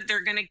think that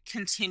they're going to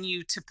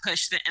continue to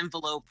push the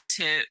envelope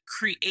to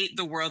create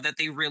the world that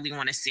they really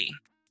want to see.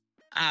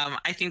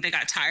 I think they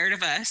got tired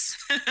of us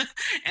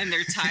and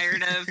they're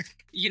tired of,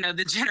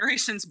 the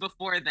generations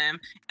before them.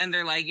 And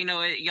they're like, you know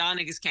what? Y'all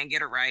niggas can't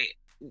get it right.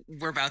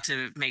 We're about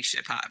to make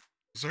shit pop.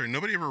 Sorry,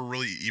 nobody ever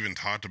really even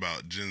talked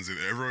about Gen Z.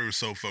 Everybody was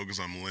so focused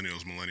on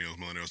millennials,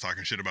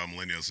 talking shit about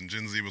millennials. And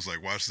Gen Z was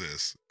like, watch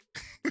this.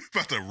 We're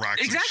about to rock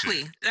some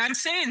exactly. shit. I'm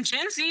saying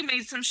Gen Z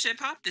made some shit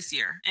pop this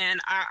year.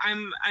 And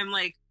I'm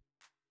like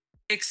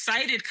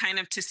excited kind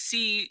of to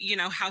see,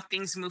 how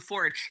things move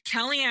forward.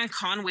 Kellyanne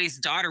Conway's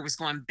daughter was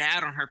going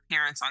bad on her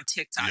parents on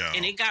TikTok.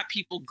 And it got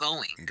people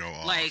going. Go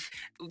off. Like,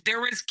 there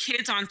was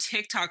kids on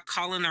TikTok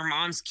calling their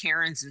moms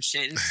Karens and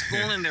shit and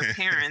schooling their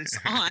parents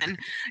on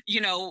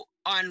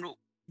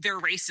their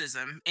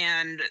racism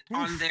and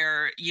on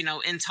their,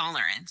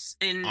 intolerance.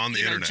 And, on the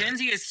internet. Gen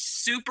Z is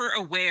super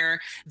aware.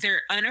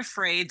 They're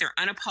unafraid. They're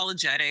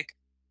unapologetic.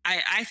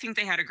 I think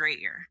they had a great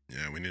year.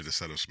 Yeah, we need to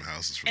set up some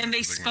houses for them. And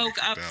they spoke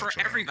up for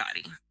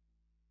everybody.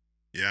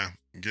 Yeah,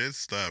 good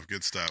stuff.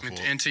 Good stuff. Well,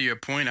 And to your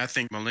point, I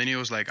think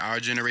millennials, like our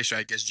generation,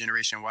 I guess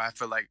Generation Y, I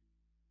feel like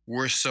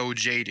we're so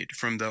jaded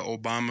from the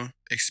Obama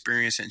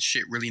experience and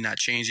shit really not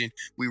changing.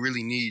 We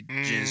really need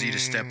Gen Z to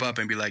step up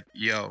and be like,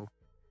 yo.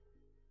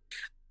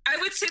 I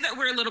would say that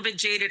we're a little bit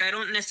jaded. I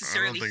don't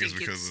necessarily think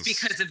it's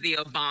because of the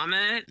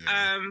Obama,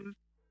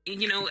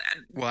 you know,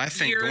 well, I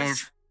think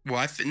years.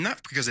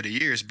 not because of the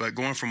years, but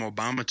going from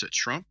Obama to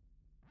Trump.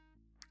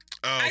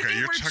 Oh, okay. I think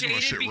You're we're talking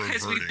about jaded shit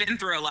because reverting. we've been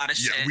through a lot of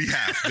shit. Yeah, we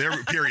have.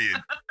 There,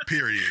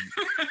 period.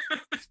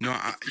 No,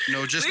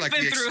 just we've like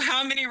been through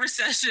how many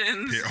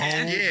recessions? Yeah,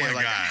 oh my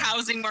like God.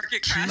 Housing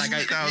market crash.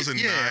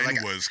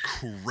 2009 was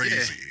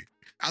crazy.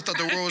 I thought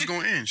the world was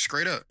going to end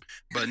straight up.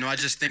 But no, I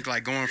just think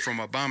like going from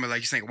Obama,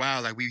 like you think,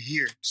 wow, like we're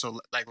here. So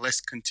like, let's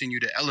continue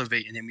to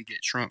elevate and then we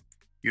get Trump.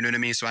 You know what I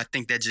mean? So I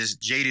think that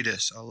just jaded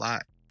us a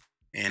lot.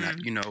 And,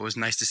 it was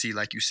nice to see,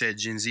 like you said,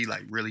 Gen Z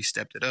like really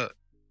stepped it up.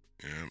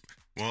 Yeah.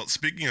 Well,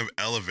 speaking of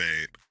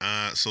elevate,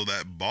 so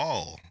that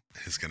ball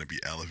is going to be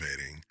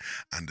elevating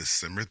on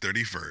December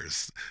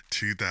 31st,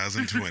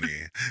 2020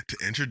 to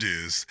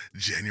introduce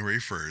January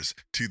 1st,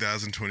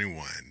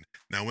 2021.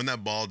 Now, when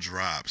that ball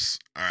drops,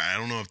 all right, I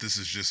don't know if this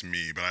is just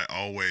me, but I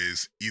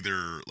always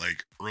either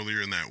like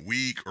earlier in that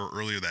week or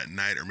earlier that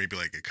night or maybe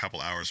like a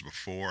couple hours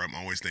before, I'm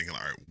always thinking,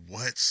 all right,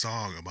 what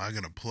song am I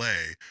going to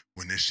play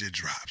when this shit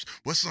drops?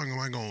 What song am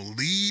I going to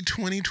lead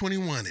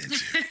 2021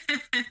 into?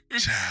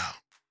 Ciao.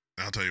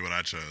 I'll tell you what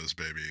I chose,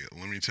 baby.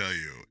 Let me tell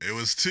you. It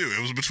was two.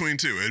 It was between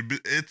two.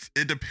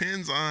 It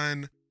depends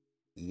on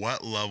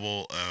what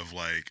level of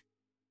like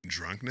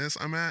drunkenness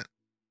I'm at.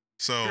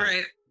 So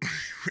right.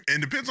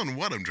 It depends on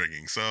what I'm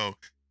drinking. So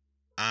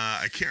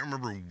I can't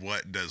remember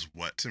what does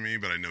what to me,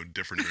 but I know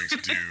different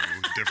drinks do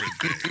different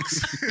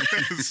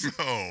things.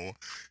 So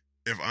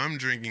if I'm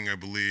drinking, I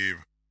believe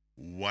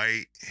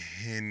white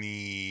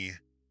Henny,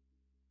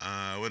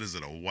 what is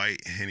it? A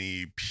white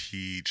Henny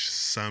peach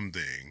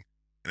something.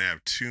 And I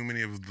have too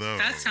many of those.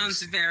 That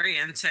sounds very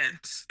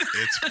intense.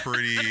 It's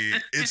pretty.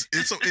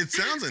 It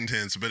sounds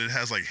intense, but it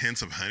has like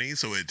hints of honey,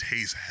 so it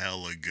tastes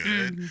hella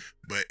good.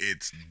 But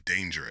it's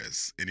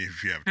dangerous. And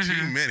if you have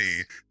too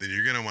many, then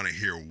you're gonna want to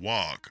hear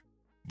 "Walk"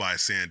 by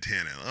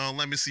Santana. Oh,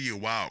 let me see you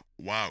walk,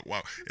 walk,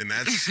 walk. And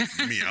that's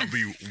me. I'll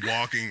be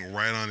walking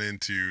right on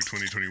into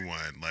 2021,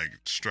 like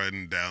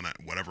striding down that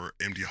whatever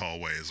empty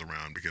hallway is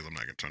around because I'm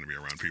not trying to be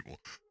around people.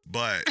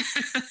 But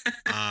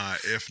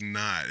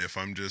if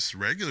I'm just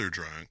regular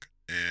drunk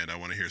and I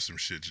want to hear some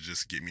shit to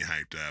just get me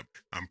hyped up,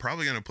 I'm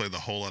probably going to play the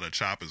Whole Lotta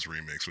Choppas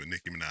remix with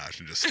Nicki Minaj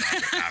and just stop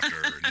it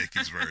after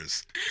Nicki's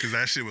verse. Because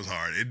that shit was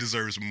hard. It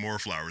deserves more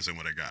flowers than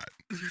what I got.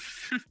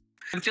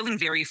 I'm feeling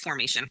very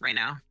formation right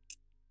now.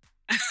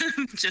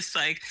 Just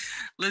like,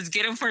 let's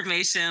get in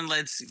formation.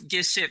 Let's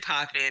get shit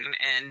popping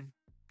and...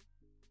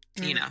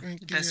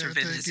 best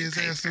revenge is in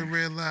paper. The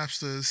Red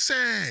Lobster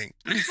sang.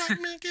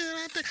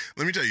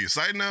 Let me tell you,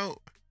 side note,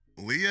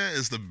 Leah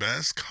is the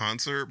best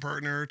concert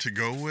partner to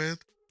go with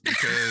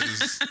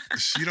because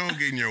she don't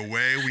get in your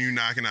way when you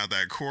knocking out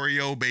that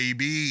choreo,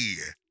 baby.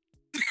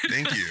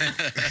 Thank you.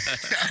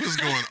 I was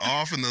going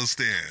off in those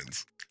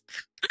stands.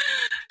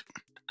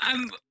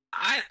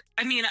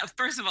 I mean,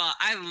 first of all,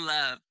 I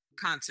love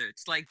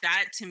concerts. Like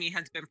that to me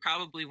has been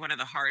probably one of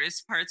the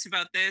hardest parts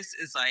about this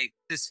is like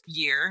this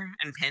year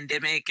and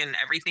pandemic and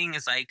everything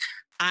is like,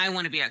 I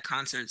want to be at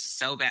concerts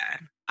so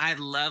bad. I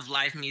love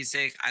live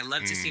music. I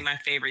love to see my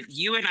favorite.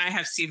 You and I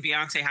have seen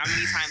Beyonce how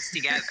many times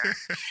together?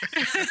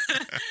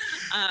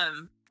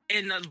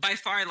 And by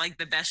far like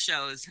the best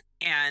shows.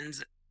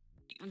 And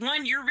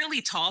one, you're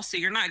really tall, so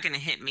you're not going to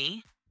hit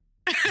me.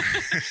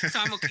 So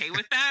I'm okay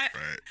with that.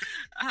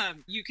 Right.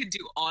 You could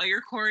do all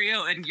your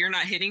choreo and you're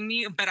not hitting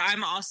me, but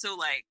I'm also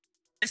like,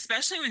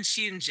 especially when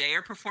she and Jay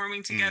are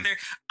performing together,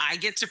 I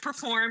get to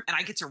perform and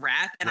I get to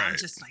rap and I'm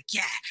just like,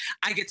 yeah,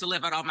 I get to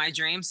live out all my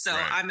dreams. So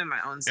I'm in my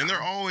own zone. And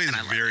they're always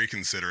very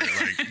considerate.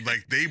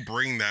 Like they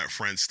bring that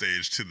front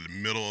stage to the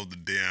middle of the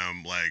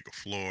damn like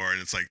floor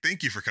and it's like,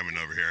 thank you for coming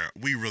over here.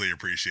 We really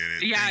appreciate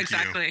it. Yeah, Thank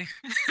exactly.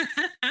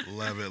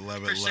 Love it,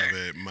 love it, love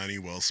it. Money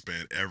well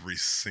spent every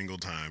single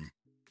time.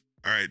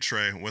 All right,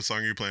 Trey, what song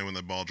are you playing when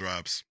the ball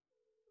drops?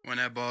 When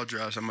that ball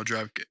drops, I'm going to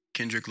drop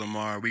Kendrick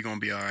Lamar. We going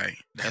to be all right.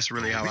 That's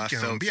really how I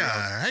felt. Be all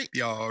right.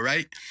 Y'all all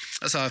right?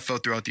 That's how I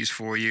felt throughout these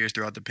 4 years,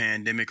 throughout the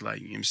pandemic.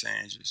 Like, you know what I'm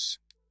saying? Just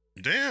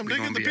damn,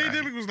 nigga, the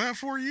pandemic was not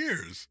 4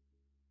 years.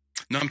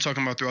 No, I'm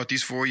talking about throughout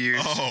these 4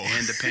 years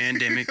and the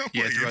pandemic.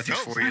 Yeah, throughout these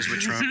 4 years with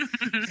Trump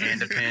and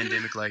the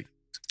pandemic. Like,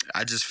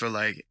 I just feel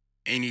like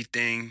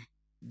anything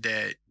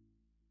that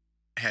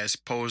has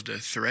posed a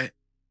threat,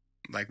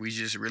 like we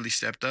just really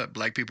stepped up.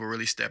 Black people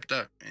really stepped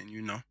up. And,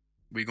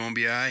 we going to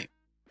be all right.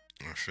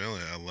 I feel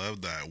it. I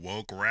love that.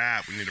 Woke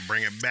rap. We need to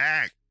bring it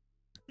back.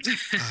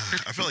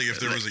 I feel like if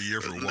there was a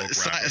year for woke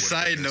rap.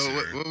 Side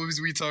note, what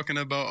was we talking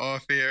about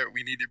off air?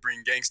 We need to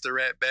bring gangster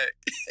rap back.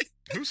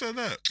 Who said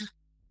that?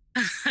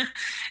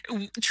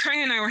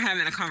 Trey and I were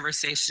having a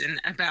conversation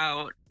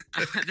about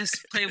this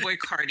Playboi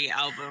Carti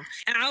album.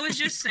 And I was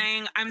just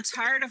saying, I'm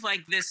tired of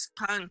like this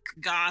punk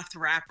goth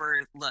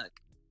rapper look.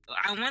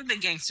 I want the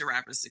gangster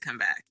rappers to come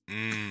back.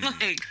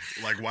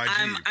 Like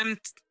YG. I'm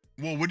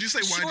well, would you say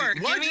YG? sure.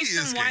 YG Give me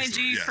some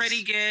gangster, YG, yes.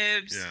 Freddie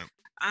Gibbs. Yeah.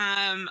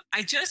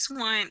 I just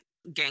want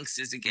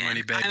gangsters again.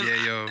 Money back,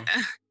 yeah, yo.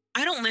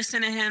 I don't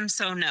listen to him,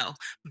 so no.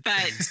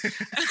 But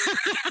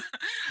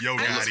Yo,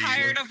 I'm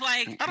tired of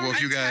like Well,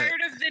 if you got- tired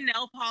of the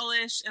nail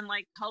polish and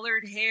like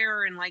colored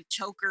hair and like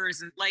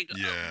chokers and like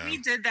we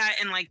did that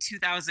in like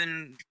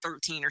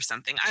 2013 or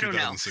something. I don't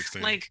know.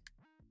 Like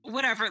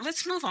whatever.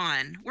 Let's move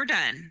on. We're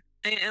done.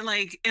 And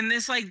like in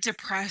this like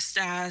depressed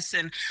ass,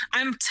 and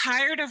I'm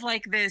tired of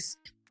like this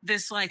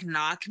like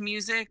knock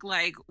music.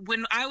 Like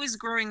when I was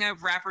growing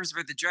up, rappers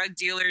were the drug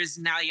dealers.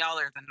 Now y'all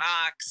are the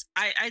knocks.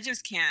 I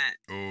just can't.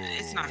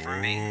 It's not for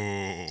me.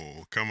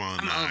 Oh, come on,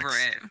 I'm Knox. over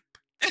it.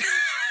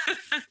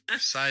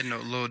 Side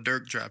note, Lil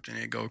Durk dropped in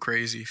it. Go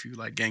crazy if you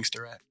like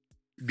gangster rap.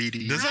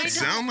 BD. Does that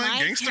sound like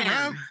gangster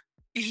rap?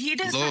 He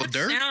does Lil not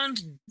Durk?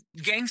 sound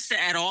gangsta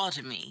at all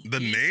to me. The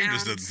name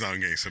just doesn't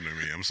sound gangster to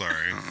me. I'm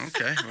sorry. Oh,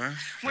 okay, well,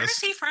 Where is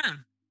he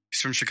from?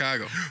 he's from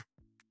Chicago.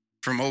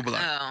 From Oberlin.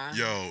 Oh.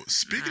 Yo,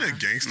 speaking of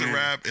gangster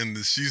rap, and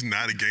she's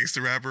not a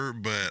gangster rapper,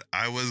 but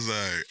I was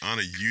on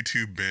a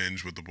YouTube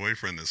binge with the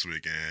boyfriend this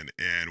weekend,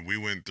 and we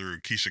went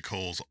through Keisha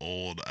Cole's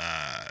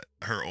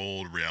her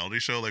old reality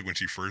show, like when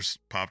she first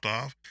popped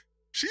off.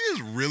 She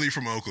is really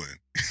from Oakland.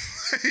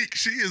 Like,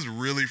 she is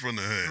really from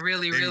the hood.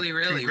 Really, And really,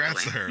 really.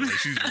 Congrats to her. Like,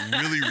 she's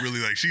really,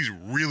 like, she's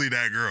really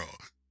that girl.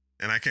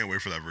 And I can't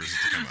wait for that version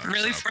to come out.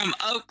 Really so. from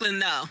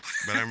Oakland, though.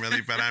 But I'm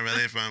really from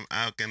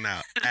Oakland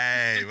now.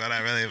 Hey, but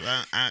I'm really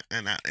from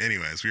Oakland now.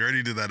 Anyways, we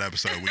already did that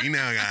episode. We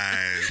know,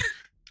 guys.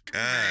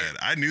 God,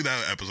 I knew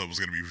that episode was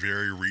going to be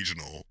very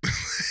regional.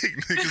 Like,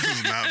 niggas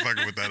is not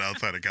fucking with that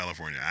outside of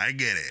California. I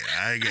get it.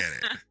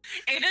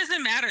 It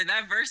doesn't matter.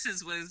 That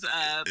versus was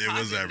It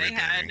was everything. They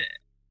had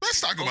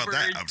Let's talk about over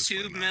that.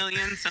 2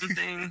 million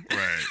something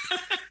Right.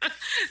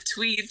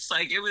 tweets.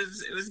 Like it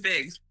was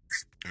big.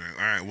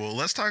 All right. Well,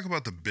 let's talk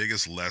about the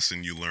biggest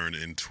lesson you learned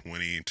in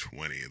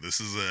 2020.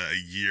 This is a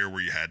year where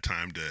you had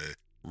time to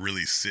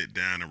really sit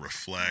down and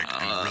reflect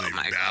and really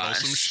battle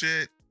some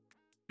shit.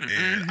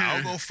 And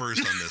I'll go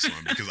first on this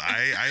one because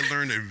I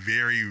learned a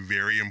very,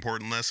 very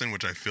important lesson,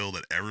 which I feel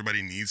that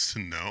everybody needs to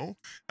know.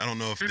 I don't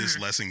know if this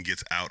lesson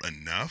gets out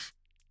enough,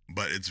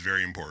 but it's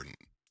very important.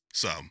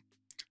 So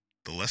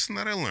the lesson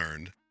that I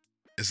learned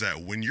is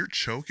that when you're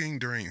choking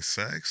during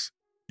sex,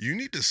 you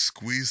need to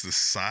squeeze the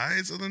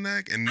sides of the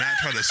neck and not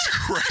try to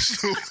crush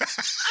the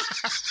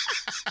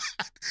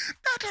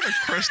not try to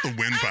crush the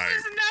windpipe. I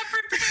was not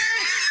prepared.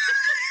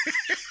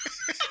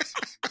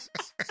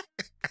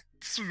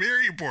 It's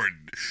very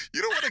important.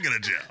 You don't want to go to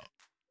jail.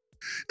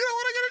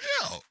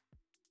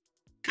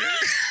 Okay?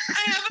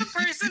 I have a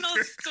personal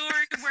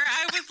story where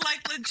I was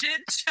like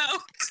legit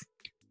choked.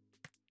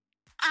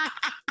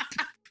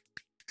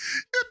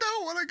 You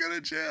don't want to go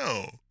to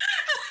jail.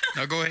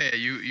 No, go ahead.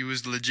 You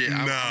was legit.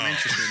 I'm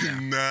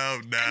interested now.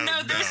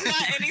 No, there's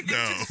not anything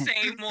to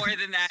say more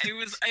than that. It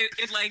was, I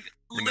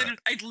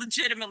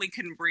legitimately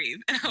couldn't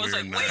breathe. And I was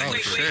like,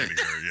 wait.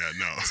 Yeah,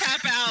 no.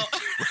 Tap out.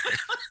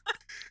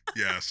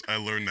 Yes, I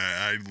learned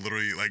that. I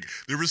literally, like,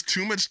 there was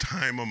too much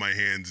time on my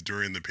hands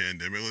during the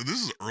pandemic. Like,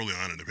 this is early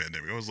on in the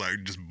pandemic. I was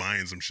like just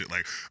buying some shit.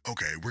 Like,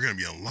 okay, we're gonna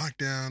be on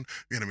lockdown.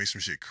 We gotta make some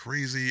shit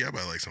crazy. I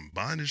bought like some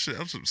bondage shit.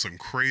 Some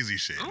crazy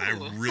shit. And I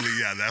really,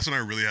 that's when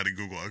I really had to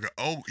Google. I go,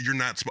 oh, you're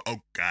not.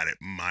 Oh, got it.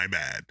 My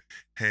bad.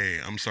 Hey,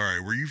 I'm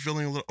sorry. Were you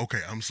feeling a little?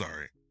 Okay, I'm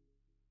sorry.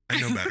 I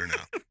know better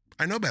now.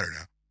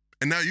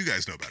 And now you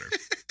guys know better.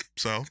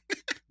 So,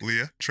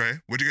 Leah,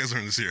 Trey, what'd you guys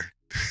learn this year?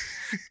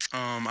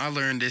 I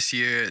learned this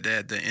year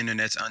that the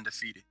internet's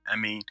undefeated. I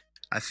mean,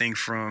 I think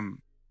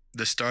from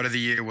the start of the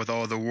year with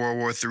all the World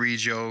War III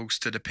jokes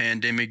to the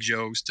pandemic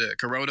jokes to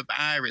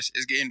coronavirus,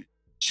 it's getting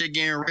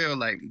real.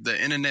 Like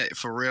the internet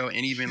for real,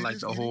 and even like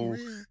the whole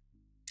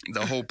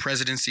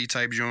presidency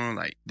type joint.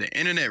 Like the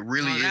internet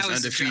really is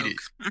undefeated.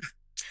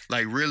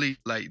 Like really,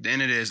 like the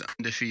internet is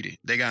undefeated.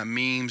 They got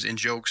memes and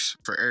jokes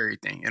for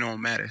everything. It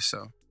don't matter.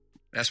 So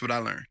that's what I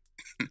learned.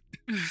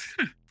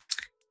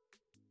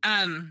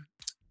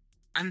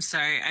 I'm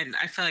sorry.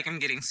 I feel like I'm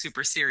getting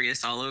super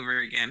serious all over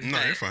again. No,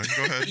 you're fine.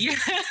 Go ahead. Yeah,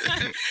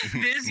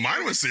 this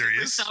Mine was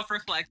serious.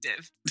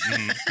 Self-reflective.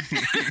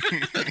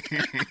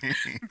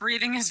 Mm-hmm.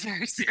 Breathing is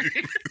very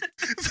serious.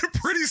 It's a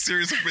pretty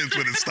serious offense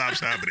when it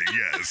stops happening.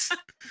 Yes.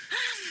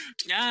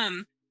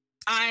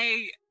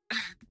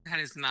 That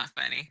is not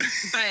funny,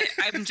 but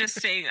I'm just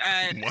saying.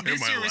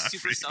 This year was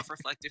super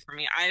self-reflective for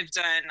me. I've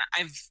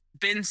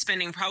been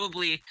spending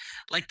probably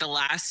like the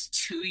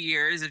last 2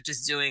 years of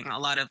just doing a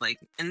lot of like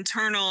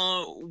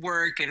internal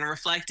work and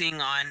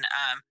reflecting on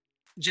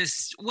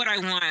just what I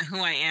want, who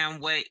I am,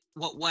 what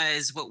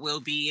was, what will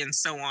be, and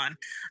so on.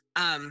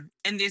 And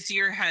this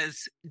year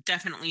has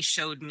definitely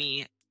showed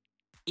me,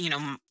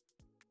 I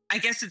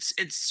guess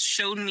it's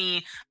showed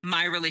me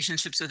my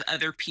relationships with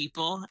other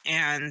people.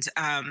 And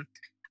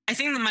I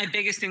think that my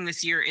biggest thing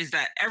this year is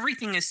that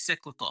everything is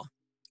cyclical.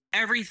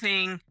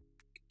 Everything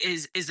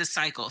is a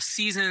cycle.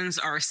 Seasons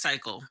are a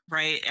cycle,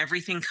 right?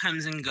 Everything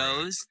comes and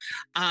goes.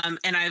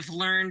 And I've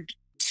learned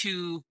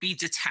to be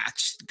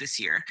detached this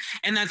year.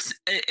 And that's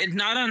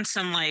not on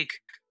some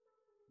like,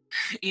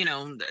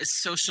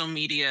 social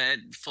media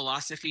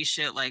philosophy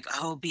shit like,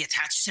 oh, be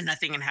attached to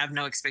nothing and have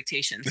no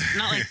expectations.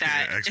 Not like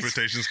that. Yeah,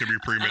 expectations can be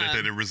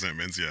premeditated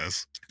resentments,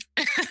 yes.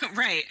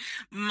 Right.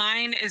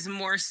 Mine is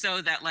more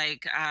so that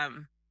like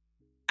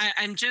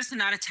I'm just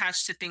not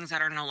attached to things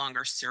that are no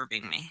longer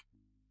serving me.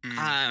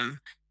 I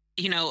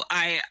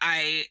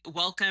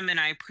welcome and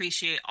I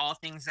appreciate all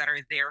things that are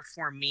there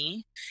for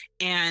me,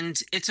 and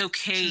it's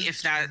okay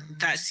if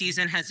that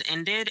season has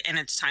ended and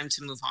it's time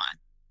to move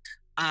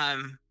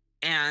on.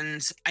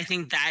 And I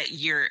think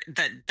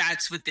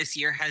that's what this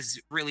year has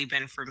really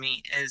been for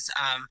me is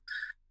I'm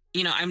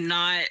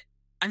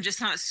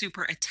just not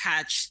super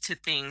attached to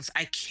things.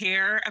 I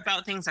care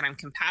about things and I'm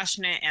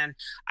compassionate and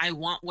I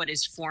want what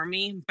is for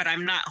me, but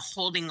I'm not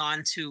holding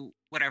on to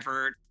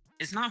whatever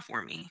is not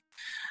for me.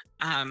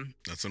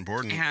 That's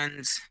important.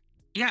 And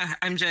yeah,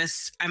 I'm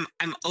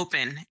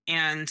open,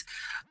 and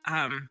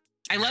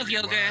I love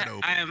yoga.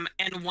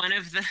 And one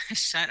of the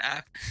shut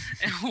up.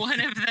 And one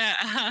of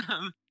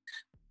the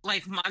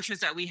like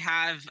mantras that we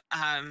have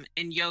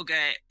in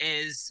yoga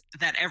is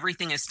that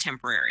everything is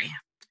temporary.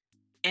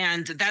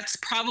 And that's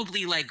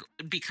probably like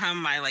become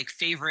my like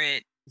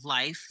favorite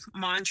life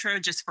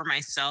mantra just for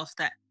myself,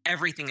 that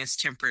everything is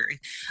temporary.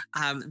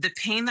 The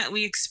pain that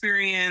we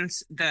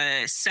experience,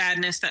 the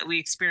sadness that we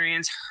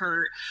experience,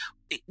 hurt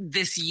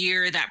this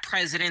year, that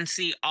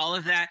presidency, all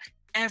of that,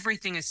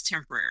 everything is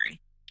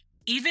temporary.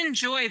 Even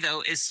joy,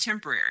 though, is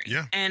temporary.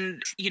 Yeah.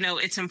 And,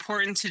 it's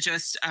important to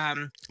just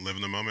live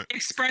in the moment,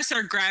 express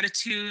our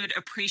gratitude,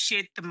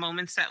 appreciate the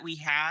moments that we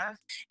have.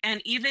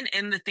 And even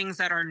in the things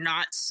that are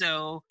not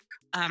so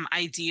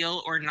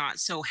ideal or not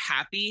so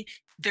happy,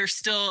 there's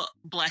still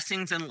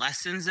blessings and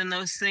lessons in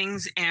those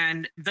things.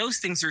 And those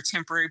things are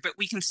temporary, but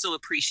we can still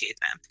appreciate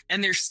them.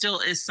 And there still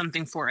is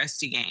something for us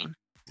to gain.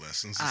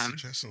 Lessons and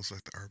suggestions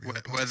like the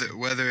RBI.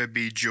 Whether it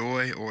be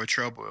joy or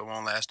trouble, it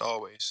won't last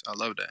always. I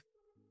love that.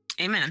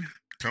 Amen.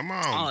 Come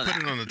on,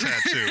 put it on a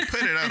tattoo.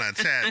 Put it on a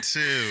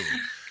tattoo.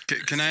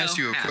 Can I ask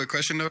you a quick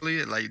question, though,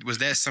 Leah? Like, was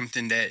that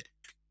something that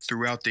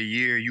throughout the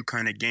year you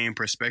kind of gained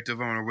perspective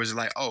on, or was it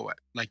like, oh,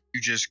 like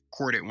you just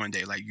courted one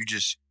day, like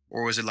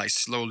or was it like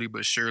slowly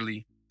but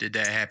surely did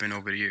that happen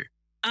over the year?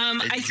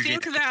 I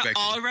think that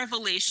all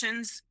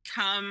revelations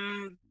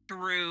come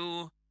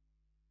through,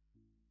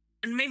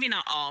 and maybe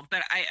not all,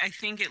 but I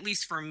think at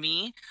least for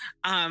me,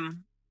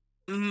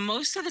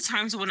 most of the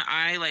times when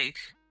I like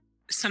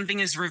something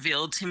is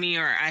revealed to me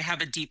or I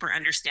have a deeper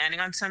understanding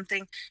on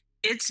something,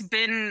 it's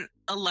been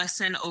a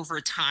lesson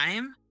over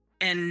time.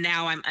 And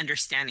now I'm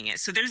understanding it.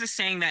 So there's a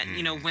saying that,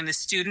 when the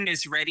student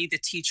is ready, the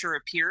teacher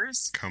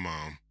appears. Come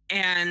on.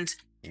 And,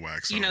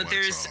 wax on,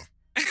 wax off.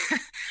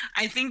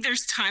 I think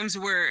there's times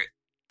where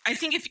I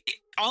think if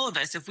all of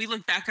us, if we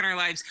look back in our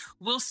lives,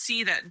 we'll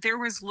see that there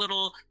was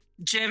little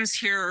gems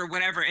here or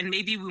whatever, and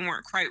maybe we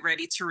weren't quite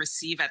ready to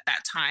receive at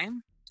that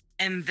time.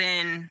 And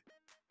then,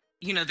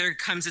 there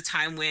comes a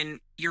time when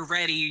you're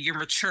ready, you're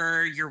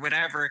mature, you're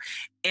whatever,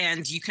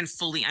 and you can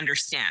fully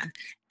understand.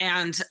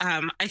 And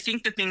I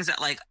think the things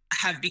that like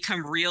have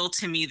become real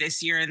to me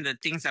this year and the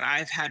things that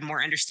I've had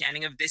more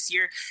understanding of this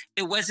year,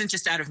 it wasn't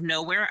just out of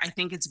nowhere. I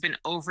think it's been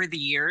over the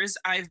years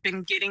I've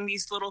been getting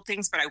these little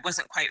things, but I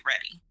wasn't quite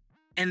ready.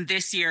 And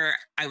this year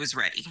I was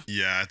ready.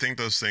 Yeah, I think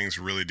those things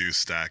really do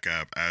stack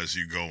up as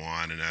you go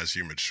on and as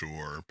you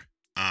mature.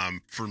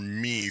 For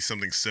me,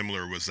 something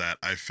similar was that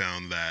I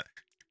found that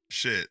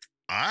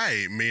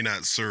I may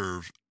not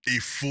serve a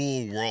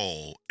full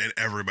role in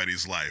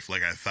everybody's life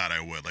like I thought I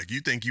would. Like,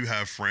 you think you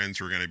have friends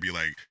who are going to be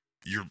like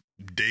your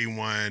day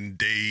one,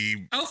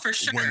 for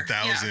sure,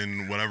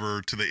 1,000,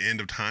 whatever, to the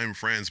end of time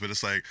friends. But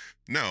it's like,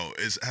 no,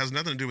 it has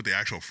nothing to do with the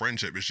actual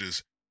friendship. It's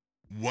just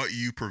what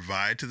you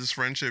provide to this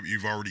friendship,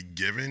 you've already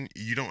given.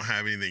 You don't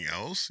have anything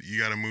else. You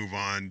got to move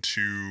on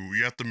to,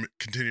 you have to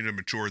continue to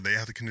mature. They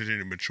have to continue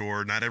to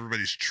mature. Not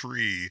everybody's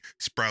tree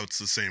sprouts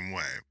the same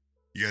way.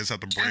 You guys have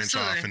to branch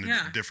off in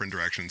different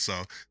directions.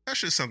 So that's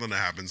just something that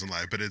happens in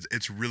life. But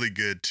it's really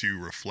good to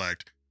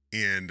reflect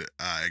and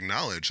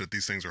acknowledge that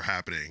these things are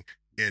happening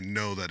and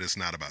know that it's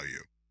not about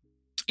you.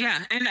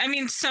 Yeah. And I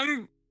mean,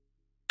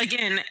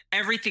 again,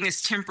 everything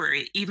is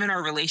temporary, even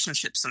our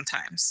relationships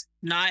sometimes.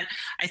 I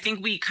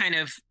think we kind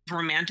of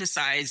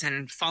romanticize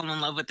and fall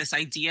in love with this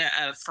idea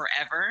of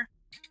forever.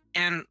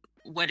 And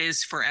what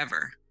is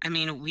forever? I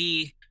mean,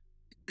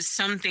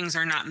 some things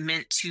are not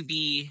meant to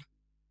be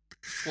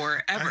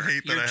forever. I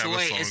hate that Your I have joy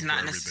a song is for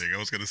not everything. I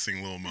was going to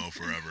sing Lil Mo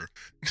Forever.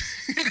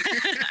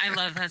 I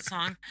love that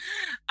song.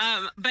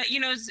 But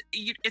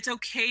it's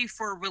okay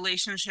for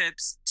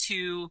relationships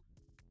to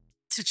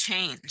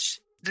change.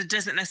 That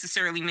doesn't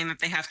necessarily mean that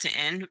they have to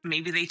end.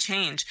 Maybe they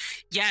change.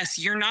 Yes,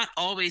 you're not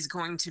always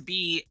going to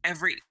be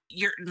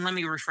let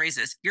me rephrase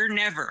this. You're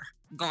never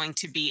going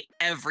to be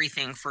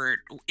everything for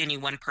any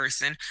one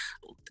person.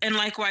 And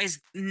likewise,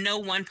 no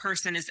one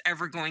person is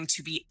ever going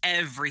to be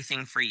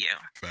everything for you.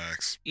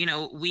 Facts.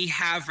 We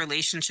have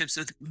relationships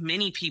with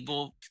many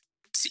people,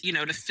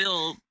 to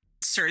fill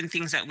certain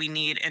things that we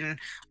need, and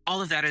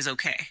all of that is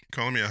okay.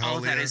 Calling me a hoe, All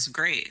of that Leah? is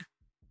great.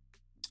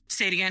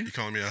 Say it again. You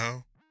calling me a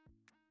hoe?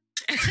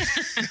 I'm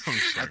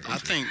sorry, I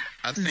think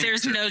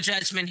There's no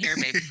judgment here,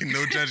 baby.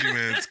 no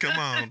judgments. Come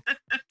on.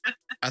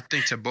 I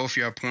think to both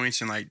your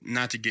points, and like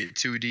not to get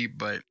too deep,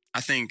 but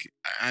I think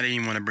I didn't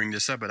even want to bring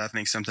this up, but I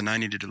think something I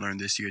needed to learn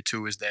this year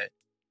too is that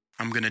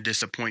I'm gonna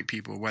disappoint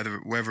people,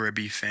 whether it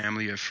be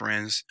family or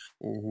friends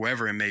or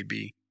whoever it may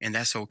be, and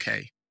that's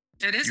okay.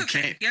 It is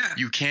okay. Yeah.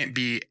 You can't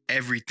be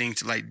everything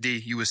to, like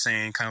D, you were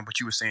saying, kind of what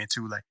you were saying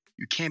too, like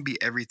you can't be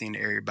everything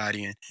to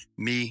everybody. And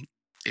me,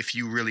 if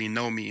you really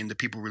know me and the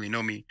people really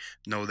know me,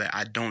 know that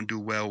I don't do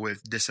well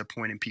with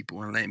disappointing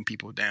people and letting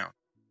people down.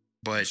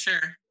 But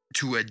Sure.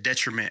 to a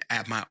detriment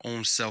at my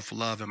own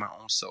self-love and my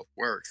own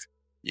self-worth.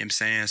 You know what I'm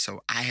saying?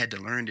 So I had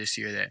to learn this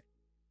year that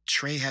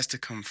Trey has to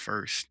come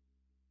first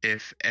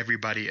if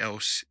everybody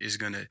else is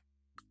going to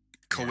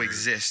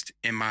coexist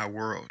in my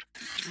world.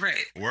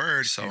 Right.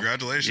 Word. So,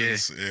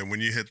 Congratulations. Yeah,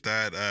 when you hit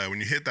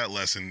that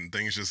lesson,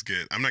 things just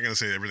get, I'm not going to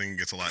say everything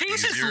gets a lot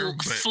Things easier, just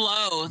but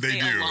flow.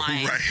 they do.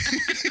 Align. Right.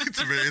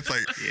 it's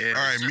like, Yeah.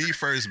 all right, me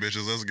first,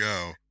 bitches. Let's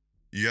go.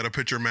 You got to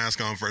put your mask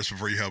on first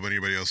before you help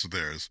anybody else with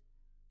theirs.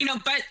 You know,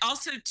 but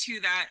also to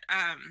that,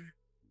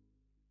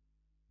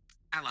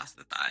 I lost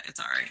the thought. It's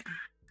all right.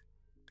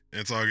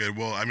 It's all good.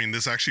 Well, I mean,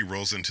 this actually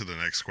rolls into the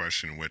next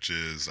question, which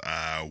is,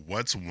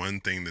 what's one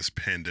thing this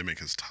pandemic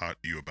has taught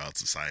you about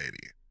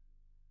society?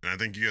 And I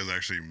think you guys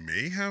actually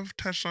may have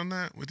touched on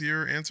that with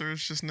your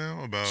answers just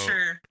now about.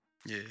 Sure.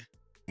 Yeah.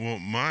 Well,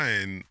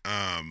 mine,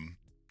 on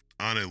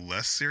a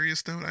less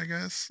serious note, I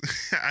guess.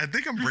 I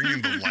think I'm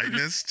bringing the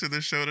lightness to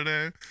the show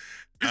today.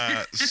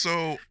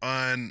 So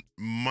on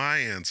my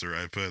answer,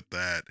 I put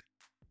that,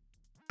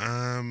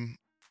 the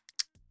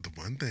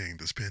one thing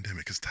this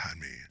pandemic has taught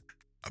me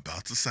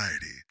about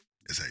society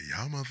is that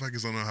y'all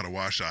motherfuckers don't know how to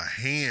wash our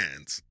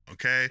hands,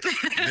 okay?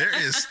 There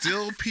is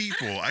still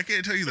people, I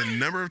can't tell you the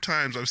number of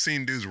times I've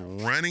seen dudes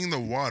running the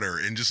water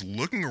and just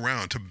looking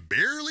around to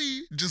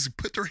barely just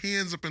put their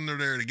hands up in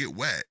there to get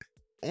wet,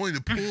 only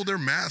to pull their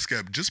mask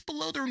up just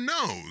below their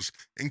nose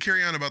and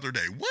carry on about their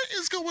day. What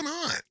is going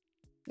on?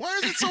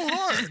 Why is it so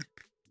hard?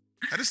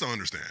 I just don't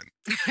understand.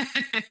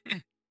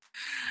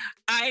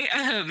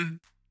 I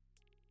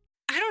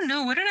don't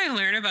know. What did I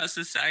learn about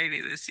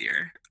society this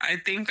year? I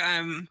think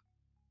I'm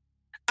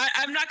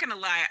not gonna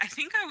lie. I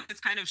think I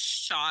was kind of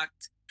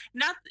shocked.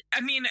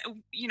 I mean,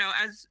 you know,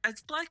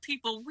 as Black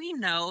people, we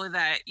know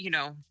that, you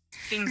know,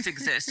 things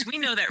exist. We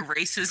know that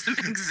racism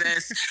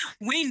exists.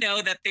 We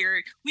know that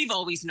we've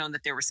always known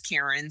that there was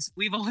Karens.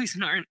 We've always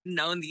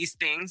known these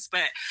things.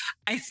 But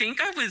I think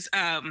I was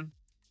a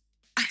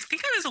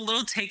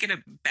little taken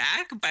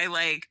aback by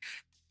like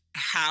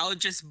how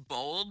just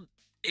bold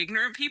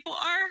ignorant people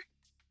are.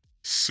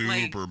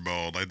 Super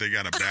bold. Like they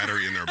got a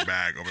battery in their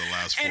back over the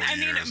last 4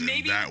 years.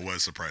 Maybe, and that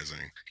was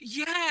surprising.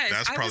 Yes.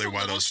 That's probably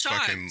why those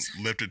shocked. fucking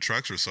lifted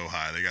trucks were so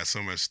high. They got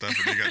so much stuff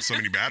and they got so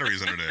many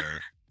batteries under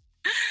there.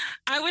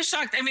 I was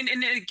shocked. I mean,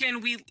 and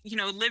again, we, you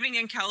know, living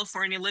in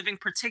California, living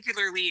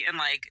particularly in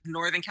like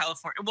Northern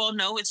California. Well,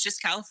 no, it's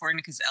just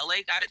California because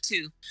LA got it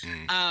too.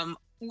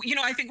 You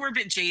know, I think we're a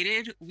bit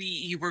jaded.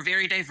 We're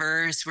very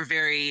diverse. We're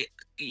very,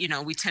 you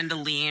know, we tend to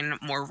lean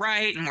more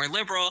right and more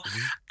liberal.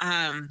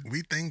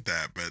 We think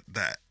that, but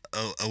that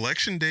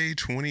election day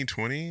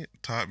 2020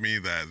 taught me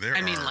that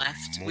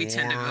left. We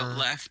tend to vote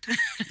left.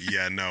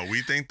 Yeah, no,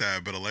 we think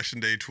that, but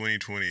election day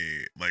 2020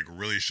 like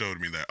really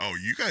showed me that, oh,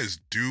 you guys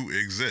do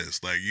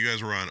exist. Like you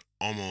guys were on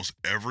almost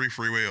every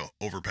freeway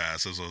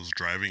overpass as I was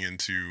driving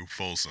into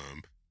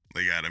Folsom.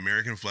 They got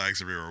American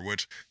flags everywhere,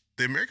 which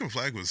the American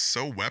flag was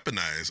so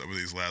weaponized over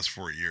these last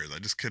 4 years. I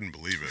just couldn't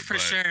believe it. For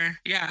sure.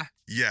 Yeah.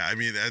 Yeah. I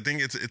mean, I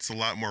think it's a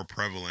lot more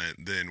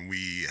prevalent than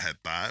we had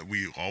thought.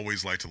 We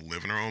always like to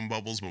live in our own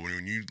bubbles, but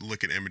when you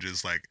look at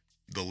images like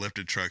the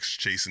lifted trucks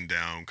chasing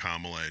down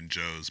Kamala and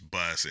Joe's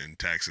bus in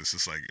Texas,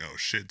 it's like, oh,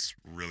 shit's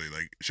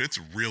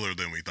realer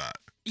than we thought.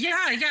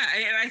 Yeah. Yeah.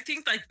 I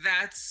think like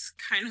that's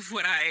kind of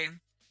what I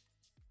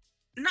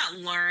not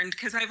learned,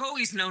 because I've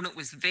always known it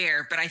was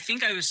there, but I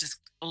think I was just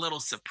a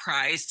little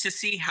surprised to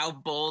see how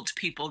bold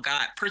people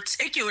got,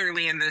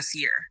 particularly in this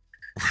year.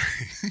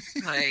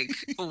 Like,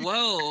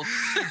 whoa.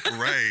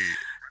 Right.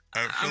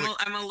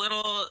 I'm a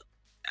little,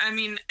 I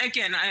mean,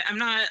 again, I'm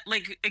not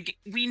like,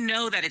 we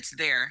know that it's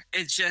there.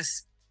 It's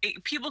just,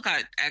 people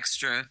got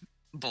extra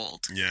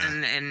bold. Yeah.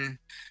 And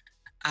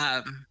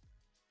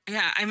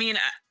yeah, I mean,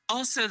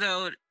 also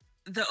though,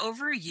 the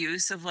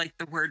overuse of like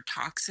the word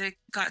toxic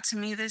got to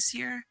me this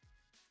year.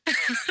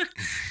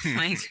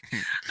 Like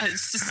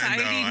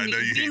society, I know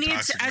we need to,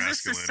 as a masculinity.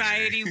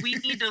 society, we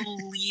need to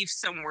leave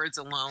some words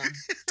alone.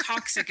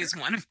 Toxic is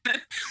one of them.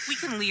 We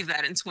can leave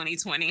that in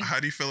 2020.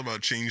 How do you feel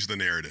about change the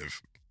narrative?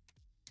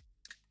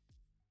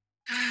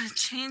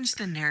 Change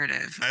the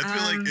narrative. I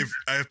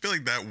feel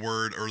like that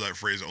word or that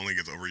phrase only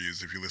gets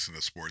overused if you listen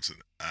to sports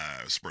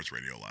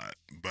radio a lot.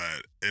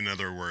 But in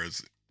other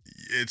words,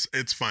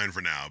 it's fine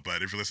for now.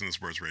 But if you listen to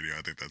sports radio,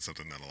 I think that's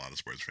something that a lot of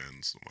sports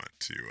fans want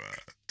to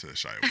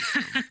shy away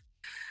from.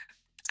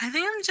 I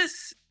think I'm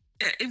just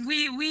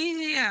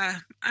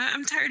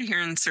I'm tired of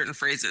hearing certain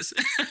phrases.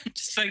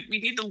 Just like we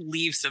need to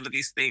leave some of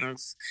these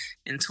things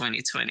in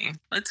 2020.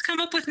 Let's come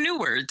up with new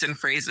words and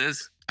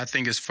phrases. I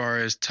think as far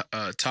as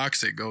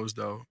toxic goes,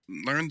 though,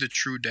 learn the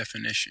true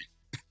definition.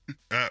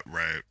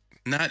 Right.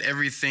 Not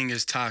everything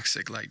is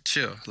toxic. Like,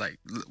 chill. Like,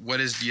 what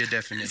is your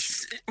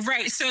definition?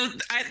 Right. So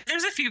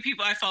there's a few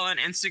people I follow on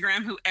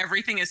Instagram who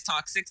everything is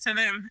toxic to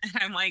them. And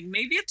I'm like,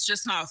 maybe it's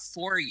just not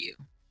for you.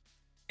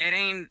 It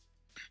ain't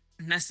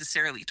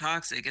necessarily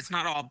toxic. It's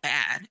not all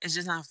bad. It's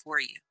just not for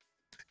you.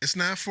 It's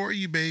not for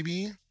you,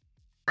 baby.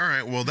 All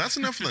right, well, that's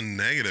enough of the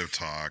negative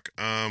talk.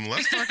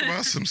 Let's talk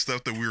about some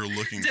stuff that we were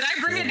looking. Did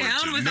I bring it down?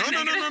 To. Was No.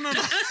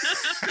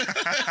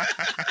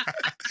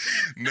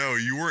 No,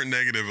 you weren't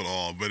negative at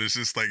all. But it's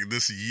just like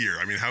this year.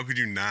 I mean, how could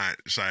you not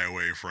shy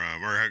away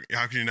from, or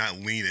how could you not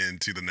lean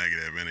into the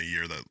negative in a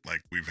year that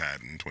like we've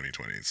had in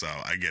 2020? So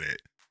I get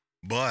it.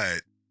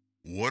 But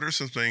what are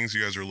some things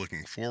you guys are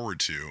looking forward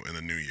to in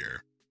the new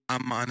year?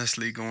 I'm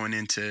honestly going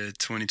into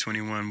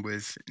 2021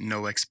 with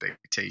no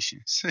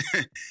expectations.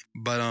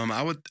 But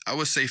I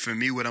would say for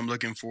me, what I'm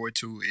looking forward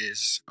to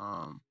is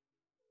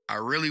I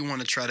really want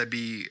to try to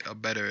be a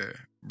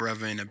better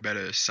brother and a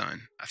better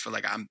son. I feel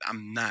like I'm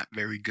not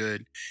very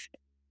good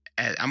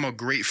I'm a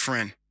great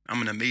friend.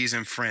 I'm an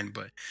amazing friend,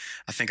 but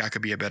I think I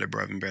could be a better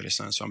brother and better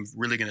son. So I'm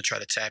really gonna try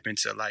to tap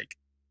into like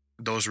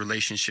those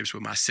relationships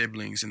with my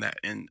siblings and a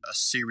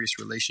serious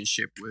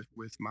relationship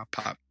with my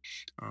pop.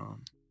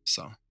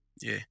 So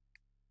yeah.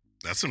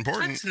 That's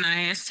important. That's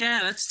nice.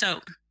 Yeah, that's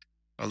dope.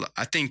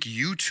 I think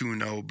you two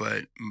know,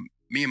 but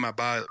me and my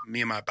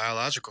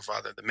biological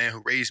father, the man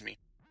who raised me,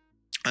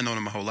 I known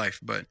him my whole life.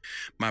 But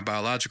my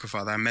biological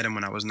father, I met him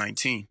when I was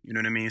 19. You know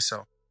what I mean?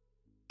 So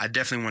I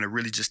definitely want to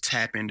really just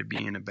tap into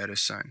being a better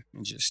son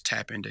and just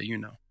tap into,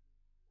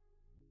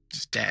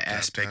 just that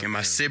aspect. And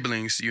my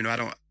siblings,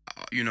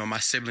 my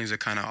siblings are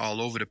kind of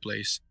all over the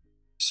place.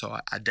 So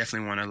I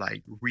definitely want to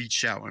like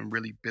reach out and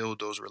really build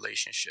those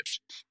relationships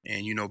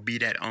and, be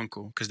that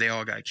uncle because they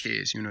all got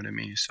kids. You know what I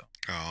mean? So.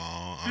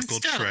 Oh,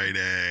 Uncle Trey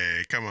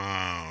Day. Come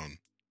on.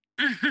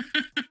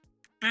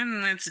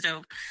 That's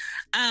dope.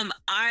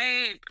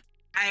 I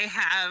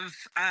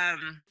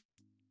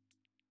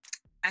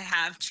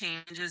have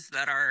changes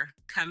that are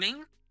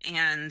coming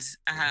and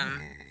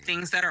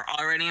things that are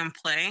already in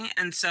play.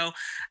 And so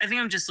I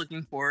think I'm just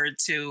looking forward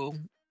to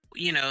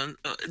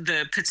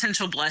the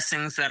potential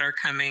blessings that are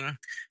coming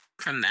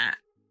from that.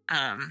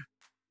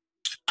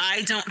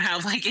 I don't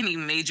have like any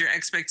major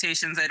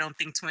expectations. I don't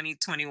think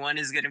 2021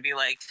 is going to be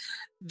like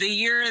the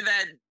year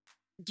that,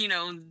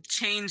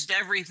 changed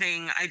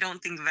everything. I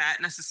don't think that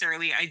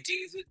necessarily. I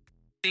do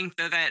think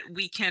that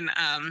we can,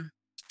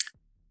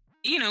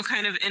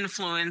 kind of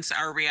influence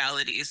our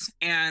realities.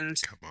 And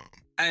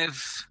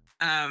I've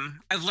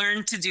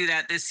learned to do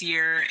that this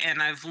year,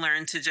 and I've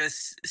learned to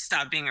just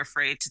stop being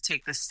afraid to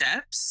take the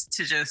steps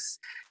to just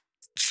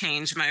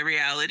change my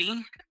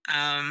reality.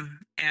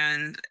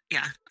 And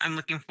yeah, I'm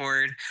looking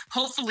forward.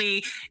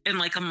 Hopefully in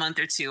like a month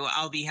or two,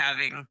 I'll be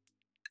having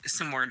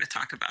some more to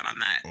talk about on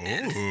that.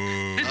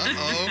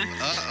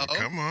 Oh,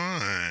 come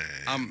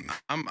on.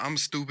 I'm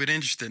stupid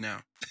interested now.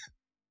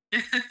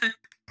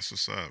 That's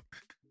what's up.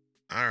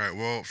 All right.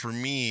 Well, for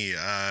me,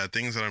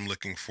 things that I'm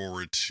looking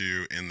forward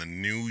to in the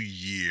new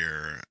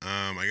year,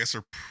 I guess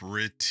are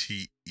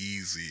pretty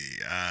easy.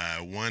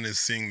 One is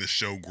seeing the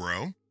show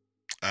grow,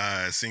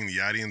 seeing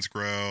the audience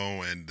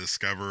grow and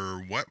discover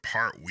what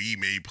part we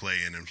may play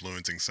in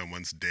influencing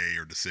someone's day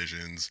or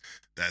decisions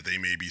that they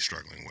may be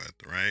struggling with,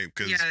 right?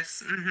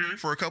 Because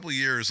for a couple of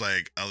years,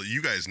 like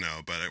you guys know,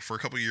 but for a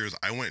couple of years,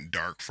 I went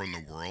dark from the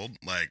world,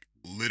 like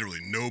literally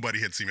nobody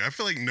had seen me. I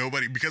feel like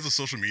nobody, because of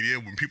social media,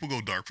 when people go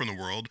dark from the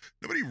world,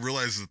 nobody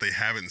realizes that they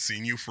haven't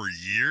seen you for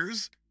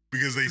years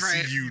because they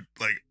see you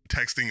like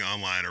texting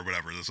online or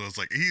whatever. So it's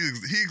like, he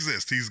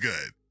exists, he's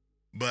good.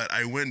 But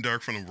I went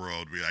dark from the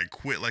world. I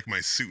quit like my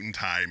suit and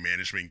tie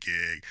management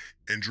gig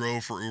and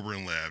drove for Uber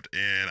and Lyft.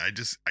 And I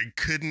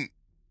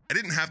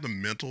didn't have the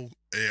mental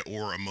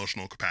or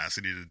emotional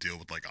capacity to deal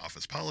with like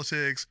office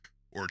politics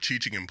or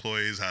teaching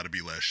employees how to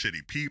be less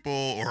shitty people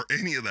or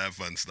any of that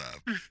fun stuff.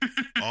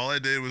 All I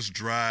did was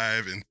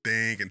drive and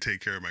think and take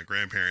care of my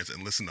grandparents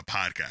and listen to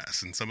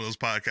podcasts. And some of those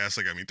podcasts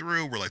that got me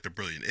through were like The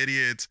Brilliant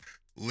Idiots,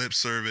 Lip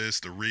Service,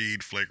 The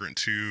Read, Flagrant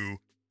 2,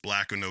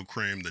 Black with No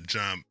Cream, The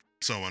Jump,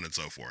 so on and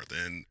so forth.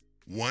 And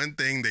one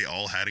thing they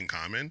all had in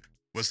common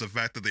was the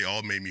fact that they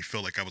all made me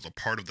feel like I was a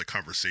part of the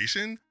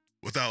conversation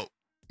without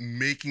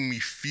making me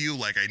feel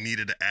like I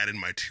needed to add in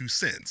my 2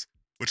 cents,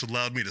 which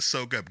allowed me to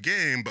soak up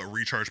game but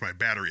recharge my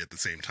battery at the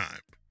same time.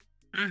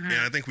 And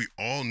I think we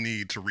all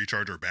need to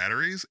recharge our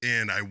batteries,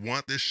 and I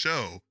want this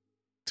show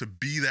to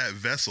be that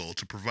vessel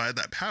to provide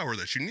that power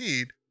that you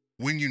need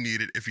when you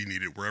need it, if you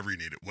need it, wherever you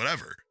need it,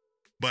 whatever.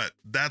 But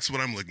that's what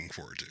I'm looking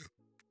forward to,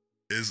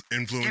 is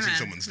influencing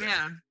someone's day.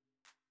 Yeah.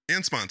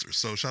 And sponsors.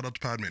 So shout out to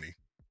Pod Mini.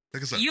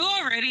 Pick us up. You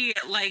already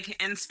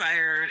like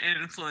inspire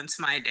and influence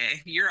my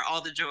day. You're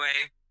all the joy.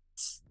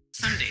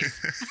 Some days.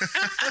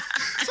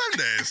 Some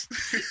days.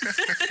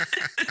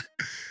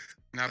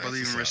 I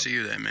believe and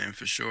receive that, man,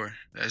 for sure.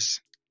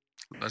 Let's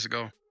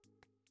go.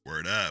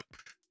 Word up.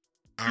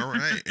 All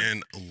right.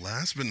 And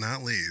last but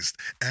not least,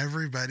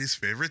 everybody's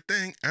favorite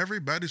thing.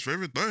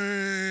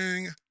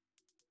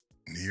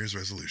 New Year's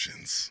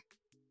resolutions.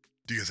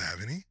 Do you guys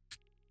have any?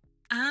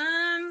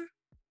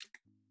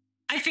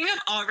 I think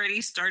I've already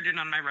started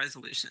on my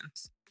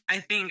resolutions. I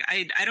think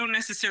I don't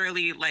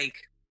necessarily like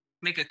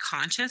make a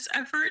conscious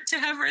effort to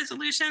have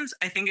resolutions.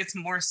 I think it's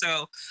more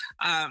so,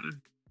 I've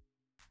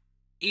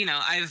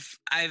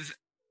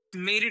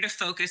made it a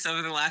focus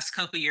over the last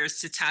couple of years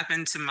to tap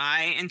into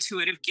my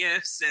intuitive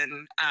gifts,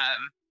 and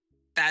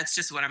that's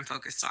just what I'm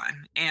focused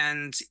on.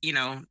 And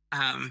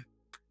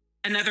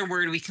another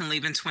word we can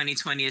leave in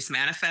 2020 is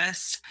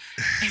manifest.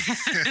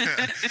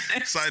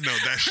 Side note,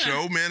 that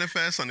show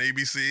Manifest on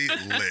ABC,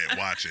 lit.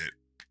 Watch it.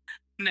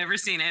 Never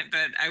seen it,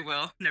 but I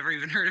will. Never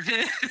even heard of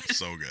it.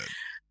 So good.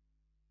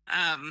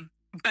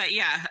 But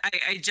yeah,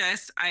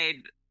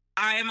 I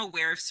am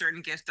aware of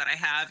certain gifts that I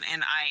have,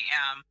 and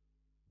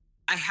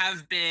I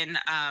have been,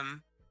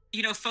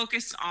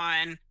 focused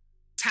on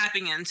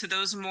tapping into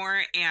those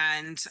more.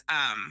 And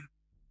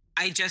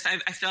I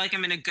feel like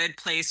I'm in a good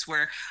place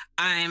where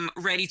I'm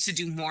ready to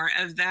do more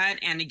of that.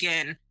 And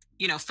again,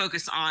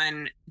 focus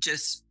on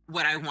just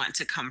what I want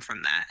to come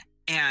from that.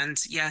 And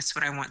yes,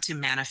 what I want to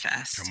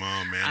manifest. Come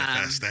on,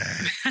 manifest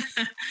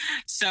that.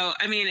 So,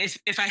 I mean,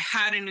 if I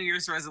had a New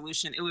Year's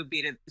resolution, it would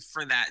be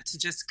for that, to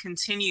just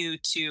continue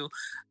to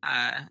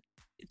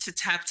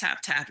tap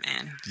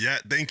in. Yeah,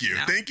 thank you.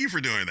 Thank you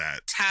for doing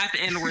that. Tap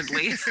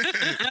inwardly.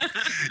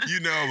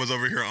 I was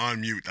over here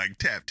on mute, like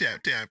tap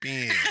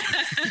in.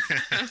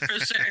 For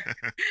sure.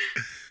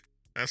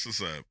 That's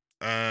what's up.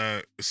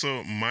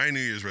 So my New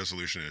Year's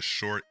resolution is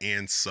short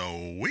and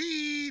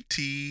sweetie.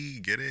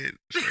 Get it?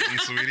 Short and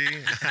sweetie.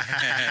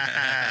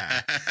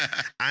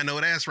 I know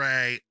that's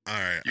right. All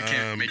right. You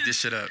can't make this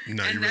shit up.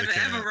 No, you really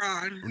can't. Never ever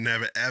wrong.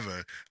 Never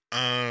ever.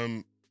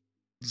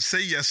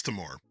 Say yes to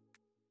more.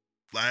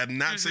 I have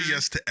not said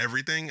yes to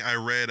everything. I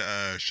read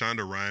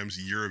Shonda Rhimes'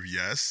 Year of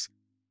Yes.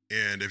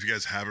 And if you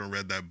guys haven't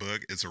read that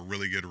book, it's a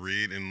really good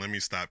read. And let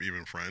me stop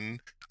even fronting.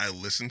 I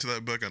listened to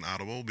that book on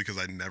Audible because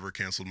I never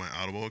canceled my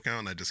Audible account,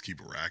 and I just keep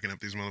racking up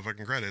these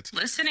motherfucking credits.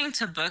 Listening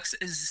to books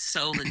is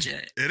so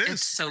legit. It is.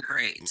 It's so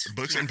great.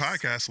 Books and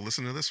podcasts,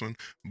 listen to this one.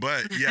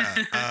 But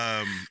yeah,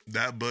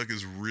 that book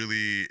is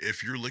really,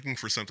 if you're looking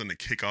for something to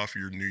kick off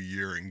your new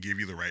year and give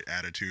you the right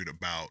attitude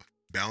about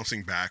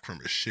bouncing back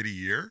from a shitty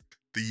year,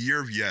 the Year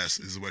of Yes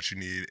is what you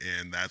need,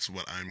 and that's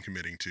what I'm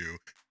committing to.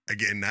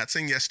 Again, not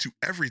saying yes to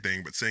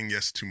everything, but saying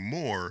yes to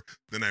more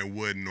than I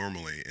would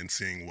normally, and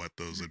seeing what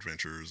those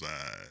adventures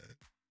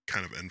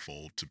kind of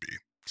unfold to be.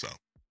 So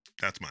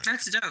that's mine.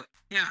 That's dope.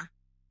 Yeah.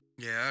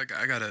 Yeah,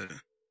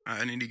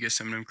 I need to get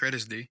some of them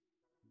credits, D.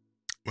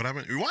 What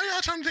happened? Why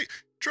y'all trying to take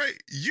Trey?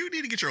 You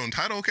need to get your own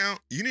title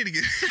account. You need to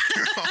get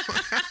your own.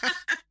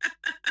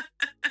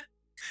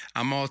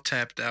 I'm all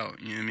tapped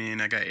out. You know what I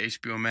mean? I got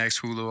HBO Max,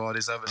 Hulu, all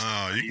this other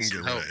stuff. Oh, you can get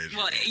rid of HBO.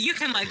 Well, you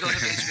can go to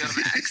HBO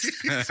Max.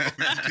 So you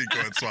can go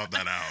and swap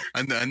that out.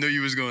 I knew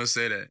you was going to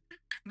say that.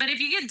 But if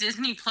you get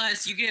Disney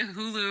Plus, you get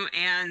Hulu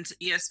and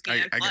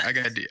ESPN.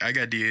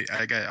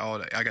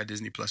 I got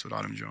Disney Plus with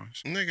all them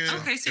joints. Nigga.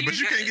 Okay, so but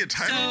you good. can't get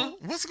title.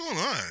 What's going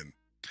on?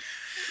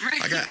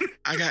 Right.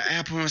 I got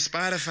Apple and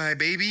Spotify,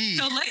 baby.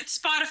 So let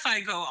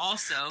Spotify go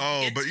also.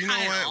 Oh, but you know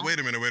Tidal. what? Wait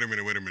a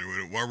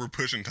minute. While we're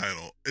pushing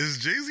title, is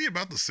Jay-Z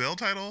about to sell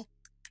title?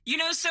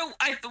 So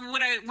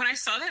when I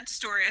saw that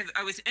story,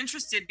 I was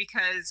interested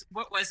because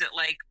what was it,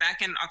 like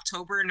back in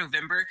October,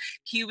 November,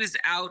 he was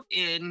out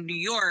in New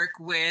York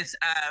with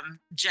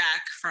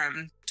Jack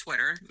from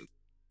Twitter,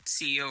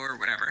 CEO or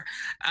whatever.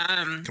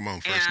 Come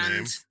on, first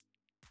name.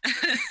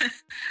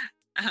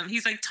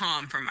 He's like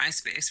Tom from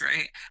MySpace,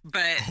 right?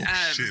 But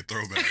shit,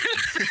 throwback.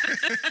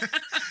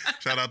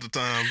 Shout out to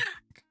Tom.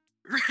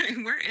 Right,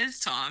 where is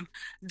Tom?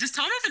 Does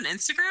Tom have an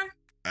Instagram?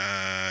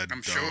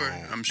 I'm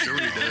sure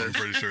he does. I'm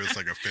pretty sure it's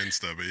like a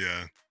Finsta, but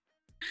yeah.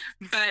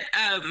 But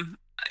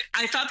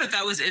I thought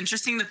that was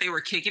interesting that they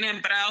were kicking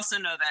him, but I also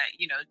know that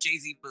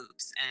Jay-Z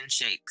moves and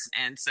shakes,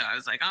 and so I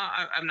was like,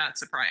 I'm not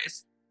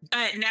surprised.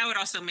 But now it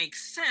also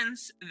makes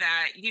sense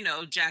that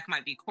Jack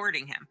might be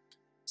courting him.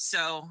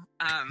 So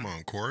come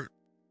on, court.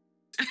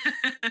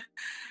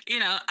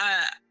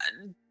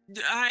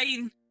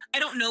 I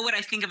don't know what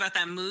I think about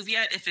that move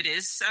yet. If it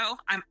is so,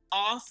 I'm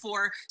all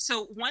for.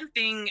 So one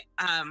thing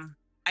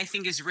I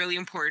think is really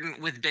important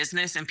with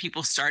business and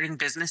people starting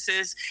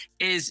businesses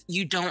is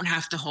you don't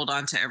have to hold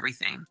on to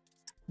everything.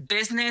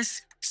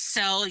 Business,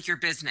 sell your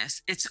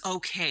business. It's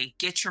okay.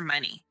 Get your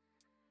money.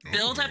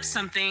 Build up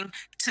something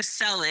to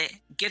sell it,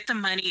 get the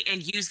money,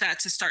 and use that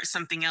to start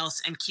something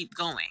else and keep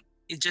going.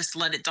 Just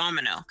let it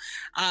domino.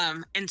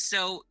 And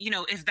so,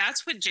 if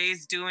that's what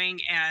Jay's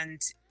doing,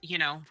 and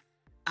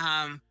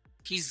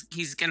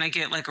he's gonna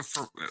get like a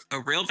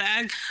real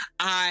bag,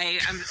 I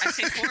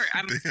say for it.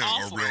 I'm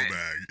all for a real it.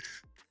 Bag.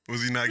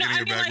 Was he not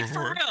getting a bag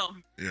before? For real.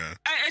 Yeah.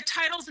 A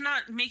title's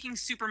not making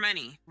super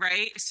money,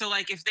 right? So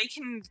like if they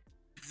can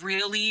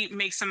really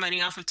make some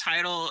money off of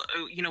Tidal,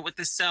 with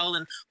the sell,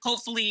 and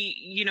hopefully,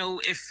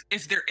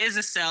 if there is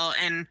a sell,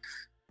 and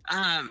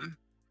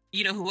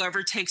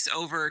whoever takes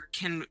over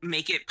can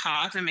make it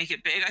pop and make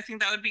it big, I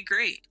think that would be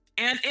great.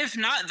 And if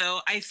not,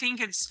 though, I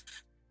think it's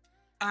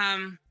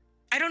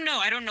I don't know.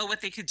 I don't know what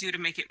they could do to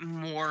make it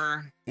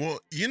more. Well,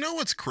 you know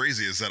what's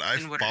crazy is that I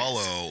than what it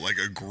follow like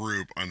a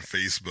group on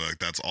Facebook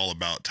that's all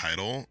about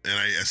Tidal, and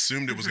I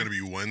assumed it was going to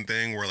be one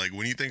thing where, like,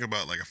 when you think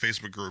about like a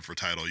Facebook group for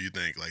Tidal, you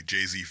think like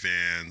Jay-Z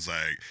fans,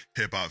 like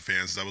hip hop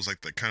fans. That was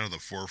like the kind of the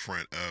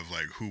forefront of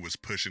like who was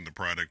pushing the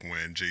product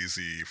when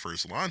Jay-Z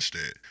first launched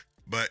it.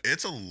 But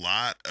it's a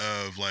lot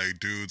of like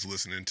dudes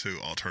listening to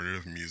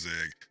alternative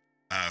music,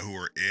 who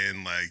are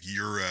in like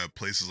Europe,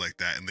 places like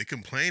that, and they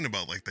complain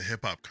about like the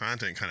hip hop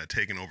content kind of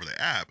taking over the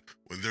app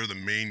when they're the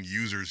main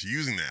users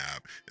using the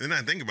app. And then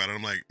I think about it,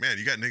 I'm like, man,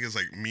 you got niggas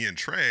like me and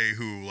Trey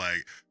who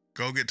like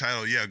go get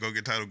Tidal, yeah, go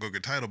get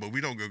Tidal, but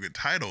we don't go get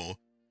Tidal.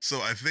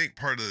 So I think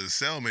part of the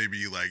sell may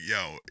be like,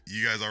 yo,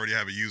 you guys already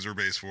have a user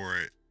base for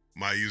it.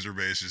 My user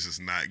base is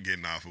just not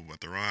getting off of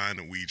what they're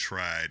on. We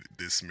tried.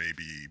 This may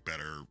be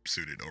better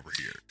suited over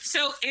here.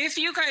 So if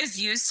you guys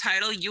use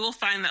Tidal, you will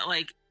find that,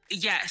 like,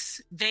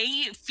 yes,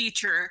 they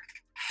feature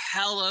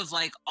hell of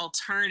like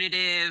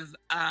alternative,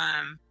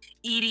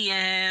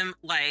 EDM,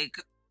 like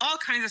all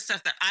kinds of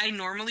stuff that I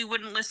normally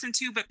wouldn't listen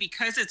to, but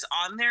because it's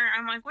on there,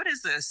 I'm like, what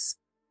is this?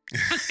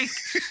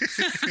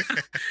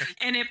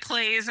 And it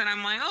plays, and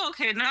I'm like, oh,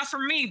 okay, not for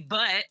me,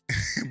 but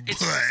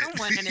it's for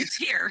someone, and it's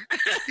here.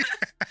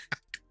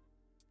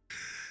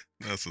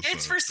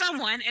 It's for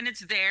someone, and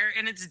it's there,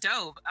 and it's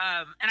dope.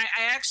 And I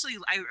actually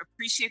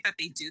appreciate that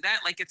they do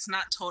that. Like, it's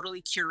not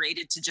totally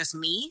curated to just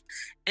me.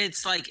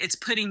 It's like it's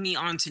putting me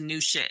onto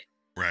new shit.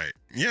 Right.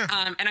 Yeah.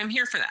 And I'm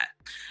here for that.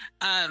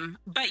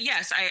 But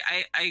yes,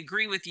 I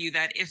agree with you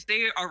that if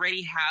they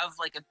already have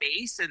like a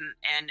base,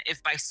 and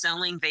if by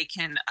selling they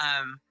can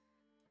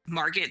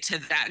market to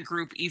that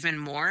group even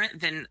more,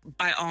 then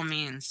by all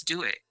means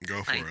do it.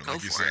 Go for it.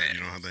 Like you said, you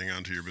don't have to hang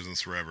on to your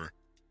business forever.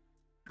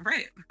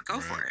 Right. Go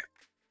for it.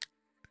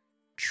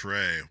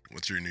 Trey,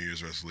 what's your New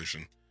Year's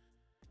resolution?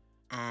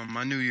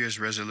 My New Year's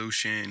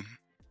resolution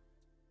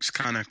is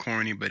kind of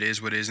corny, but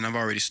is what it is. And I've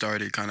already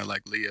started kind of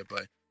like Leah,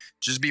 but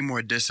just be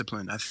more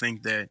disciplined. I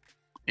think that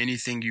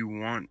anything you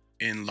want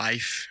in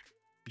life,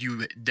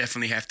 you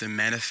definitely have to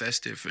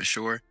manifest it for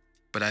sure.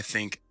 But I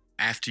think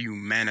after you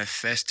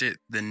manifest it,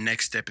 the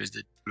next step is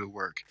to do the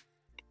work.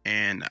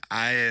 And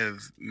I have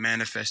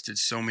manifested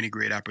so many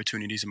great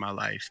opportunities in my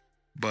life,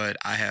 but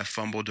I have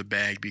fumbled the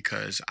bag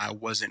because I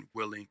wasn't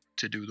willing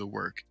to do the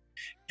work.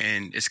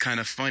 And it's kind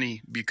of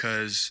funny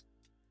because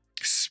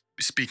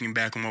speaking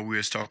back on what we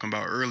was talking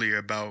about earlier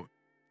about,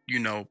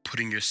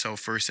 putting yourself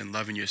first and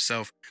loving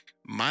yourself,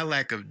 my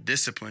lack of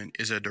discipline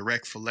is a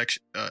direct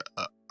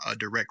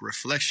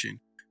reflection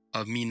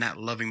of me not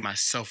loving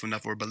myself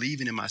enough or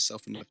believing in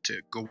myself enough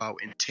to go out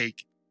and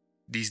take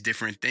these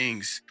different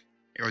things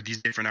or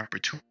these different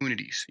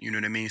opportunities. You know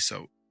what I mean?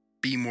 So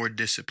be more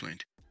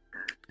disciplined.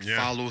 Yeah.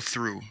 Follow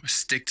through.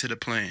 Stick to the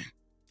plan.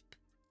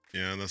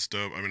 Yeah, that's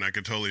dope. I mean, I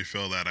could totally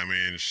feel that. I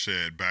mean,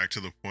 shit, back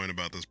to the point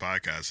about this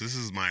podcast. This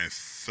is my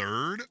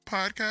third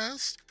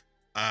podcast.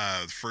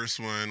 The first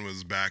one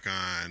was back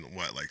on,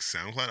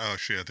 SoundCloud? Oh,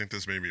 shit, I think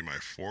this may be my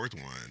fourth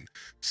one.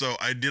 So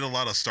I did a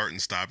lot of start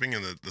and stopping,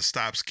 and the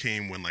stops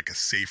came when, like, a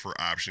safer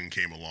option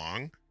came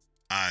along.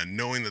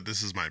 Knowing that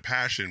this is my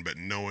passion, but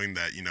knowing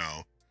that,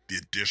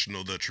 the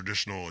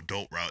traditional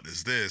adult route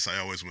is this, I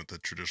always went the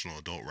traditional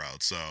adult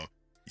route. So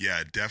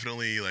yeah,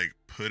 definitely like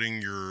putting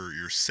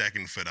your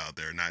second foot out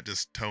there, not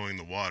just towing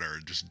the water,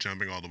 just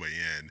jumping all the way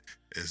in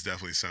is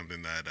definitely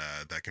something that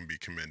that can be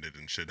commended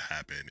and should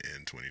happen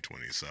in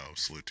 2020. So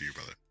salute to you,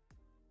 brother.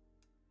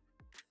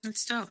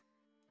 That's dope.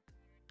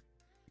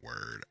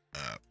 Word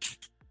up.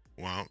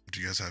 Well, do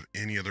you guys have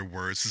any other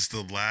words? This is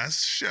the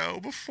last show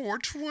before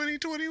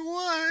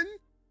 2021.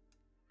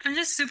 I'm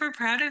just super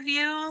proud of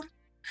you.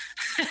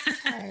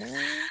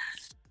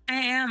 I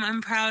am.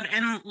 I'm proud.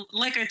 And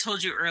like I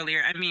told you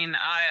earlier, I mean,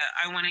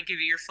 I want to give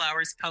you your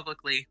flowers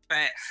publicly,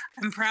 but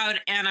I'm proud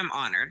and I'm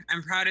honored.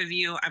 I'm proud of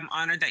you. I'm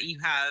honored that you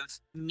have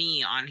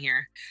me on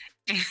here.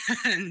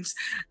 And,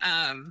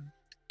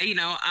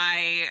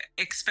 I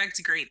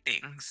expect great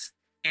things.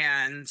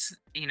 And,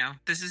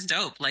 this is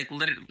dope. Like,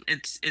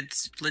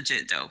 it's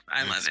legit dope.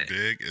 I love it. It's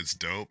big. It's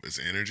dope. It's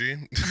energy.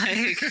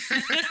 Like...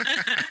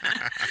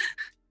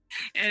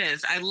 It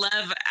is. I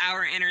love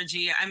our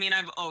energy. I mean,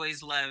 I've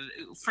always loved,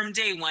 from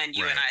day one,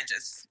 you and I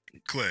just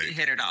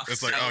hit it off.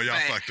 It's like, y'all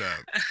fucked up.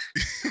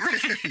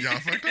 Y'all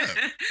fucked up.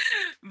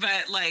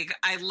 But like,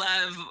 I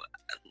love,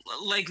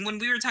 like when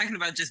we were talking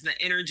about just the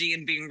energy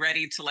and being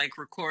ready to like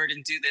record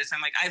and do this,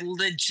 I'm like, I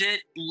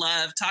legit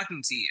love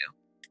talking to you.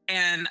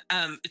 And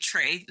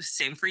Trey,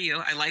 same for you.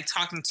 I like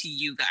talking to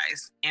you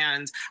guys,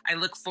 and I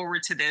look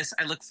forward to this.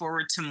 I look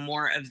forward to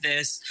more of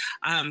this.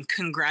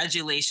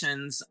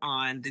 Congratulations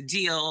on the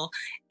deal,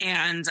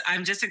 and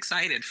I'm just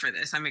excited for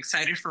this. I'm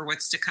excited for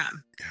what's to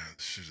come. Yeah,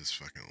 this shit is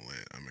fucking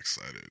lit. I'm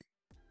excited.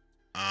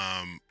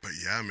 But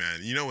yeah,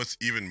 man, you know what's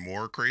even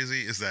more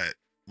crazy is that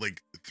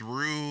like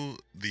through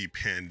the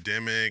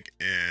pandemic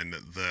and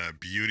the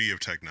beauty of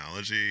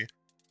technology,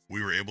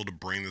 we were able to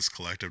bring this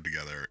collective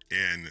together,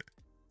 and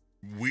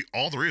we,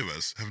 all three of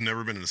us, have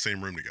never been in the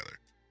same room together.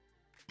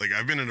 Like,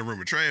 I've been in a room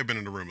with Trey, I've been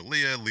in a room with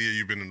Leah. Leah,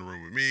 you've been in the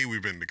room with me.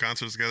 We've been to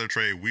concerts together.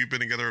 Trey, we've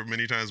been together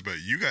many times, but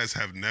you guys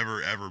have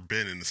never, ever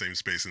been in the same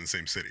space, in the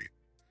same city,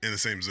 in the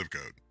same zip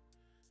code.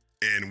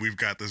 And we've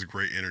got this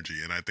great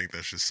energy, and I think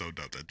that's just so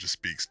dope. That just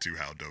speaks to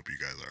how dope you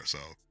guys are. So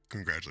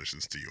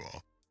congratulations to you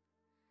all.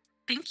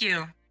 Thank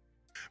you.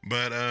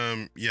 But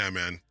yeah,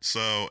 man.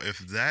 So if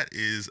that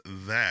is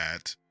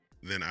that,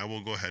 then I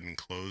will go ahead and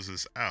close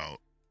this out,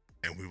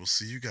 and we will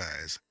see you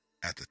guys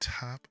at the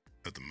top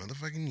of the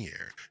motherfucking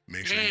year.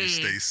 Make sure you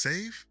stay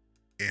safe,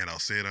 and I'll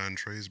say it on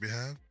Trey's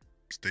behalf.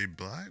 Stay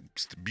black,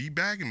 be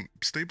back, and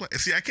stay black.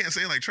 See, I can't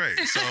say it like Trey,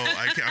 so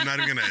I'm not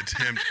even gonna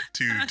attempt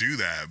to do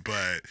that.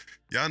 But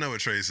y'all know what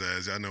Trey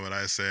says. Y'all know what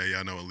I say.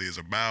 Y'all know what Leah's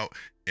about,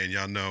 and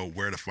y'all know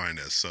where to find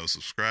us. So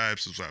subscribe.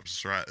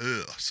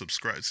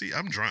 Subscribe. See,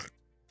 I'm drunk.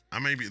 I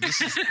may be.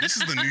 This is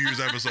the New Year's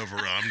episode for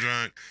real. I'm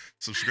drunk.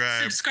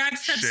 Subscribe.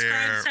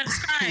 Share.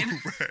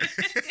 Right.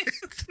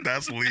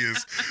 That's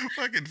Leah's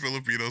fucking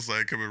Filipino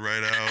side coming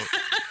right out.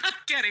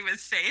 Can't even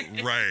say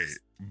it. Right.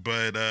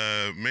 But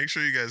make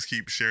sure you guys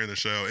keep sharing the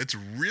show. It's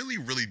really,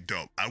 really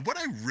dope. What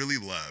I really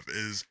love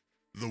is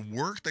the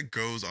work that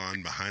goes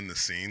on behind the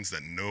scenes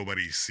that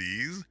nobody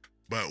sees.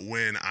 But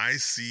when I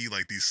see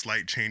like these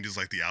slight changes,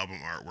 like the album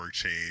artwork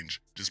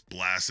change, just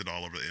blasted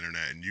all over the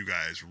internet, and you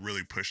guys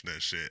really pushing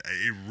that shit,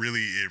 it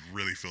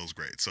really feels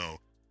great. So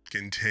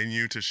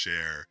continue to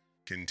share,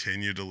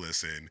 continue to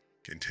listen,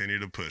 continue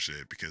to push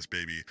it, because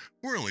baby,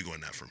 we're only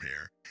going up from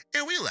here,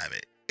 and we love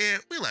it,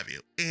 and we love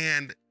you,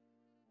 and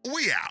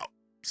we out.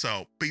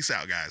 So peace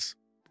out, guys.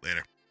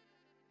 Later.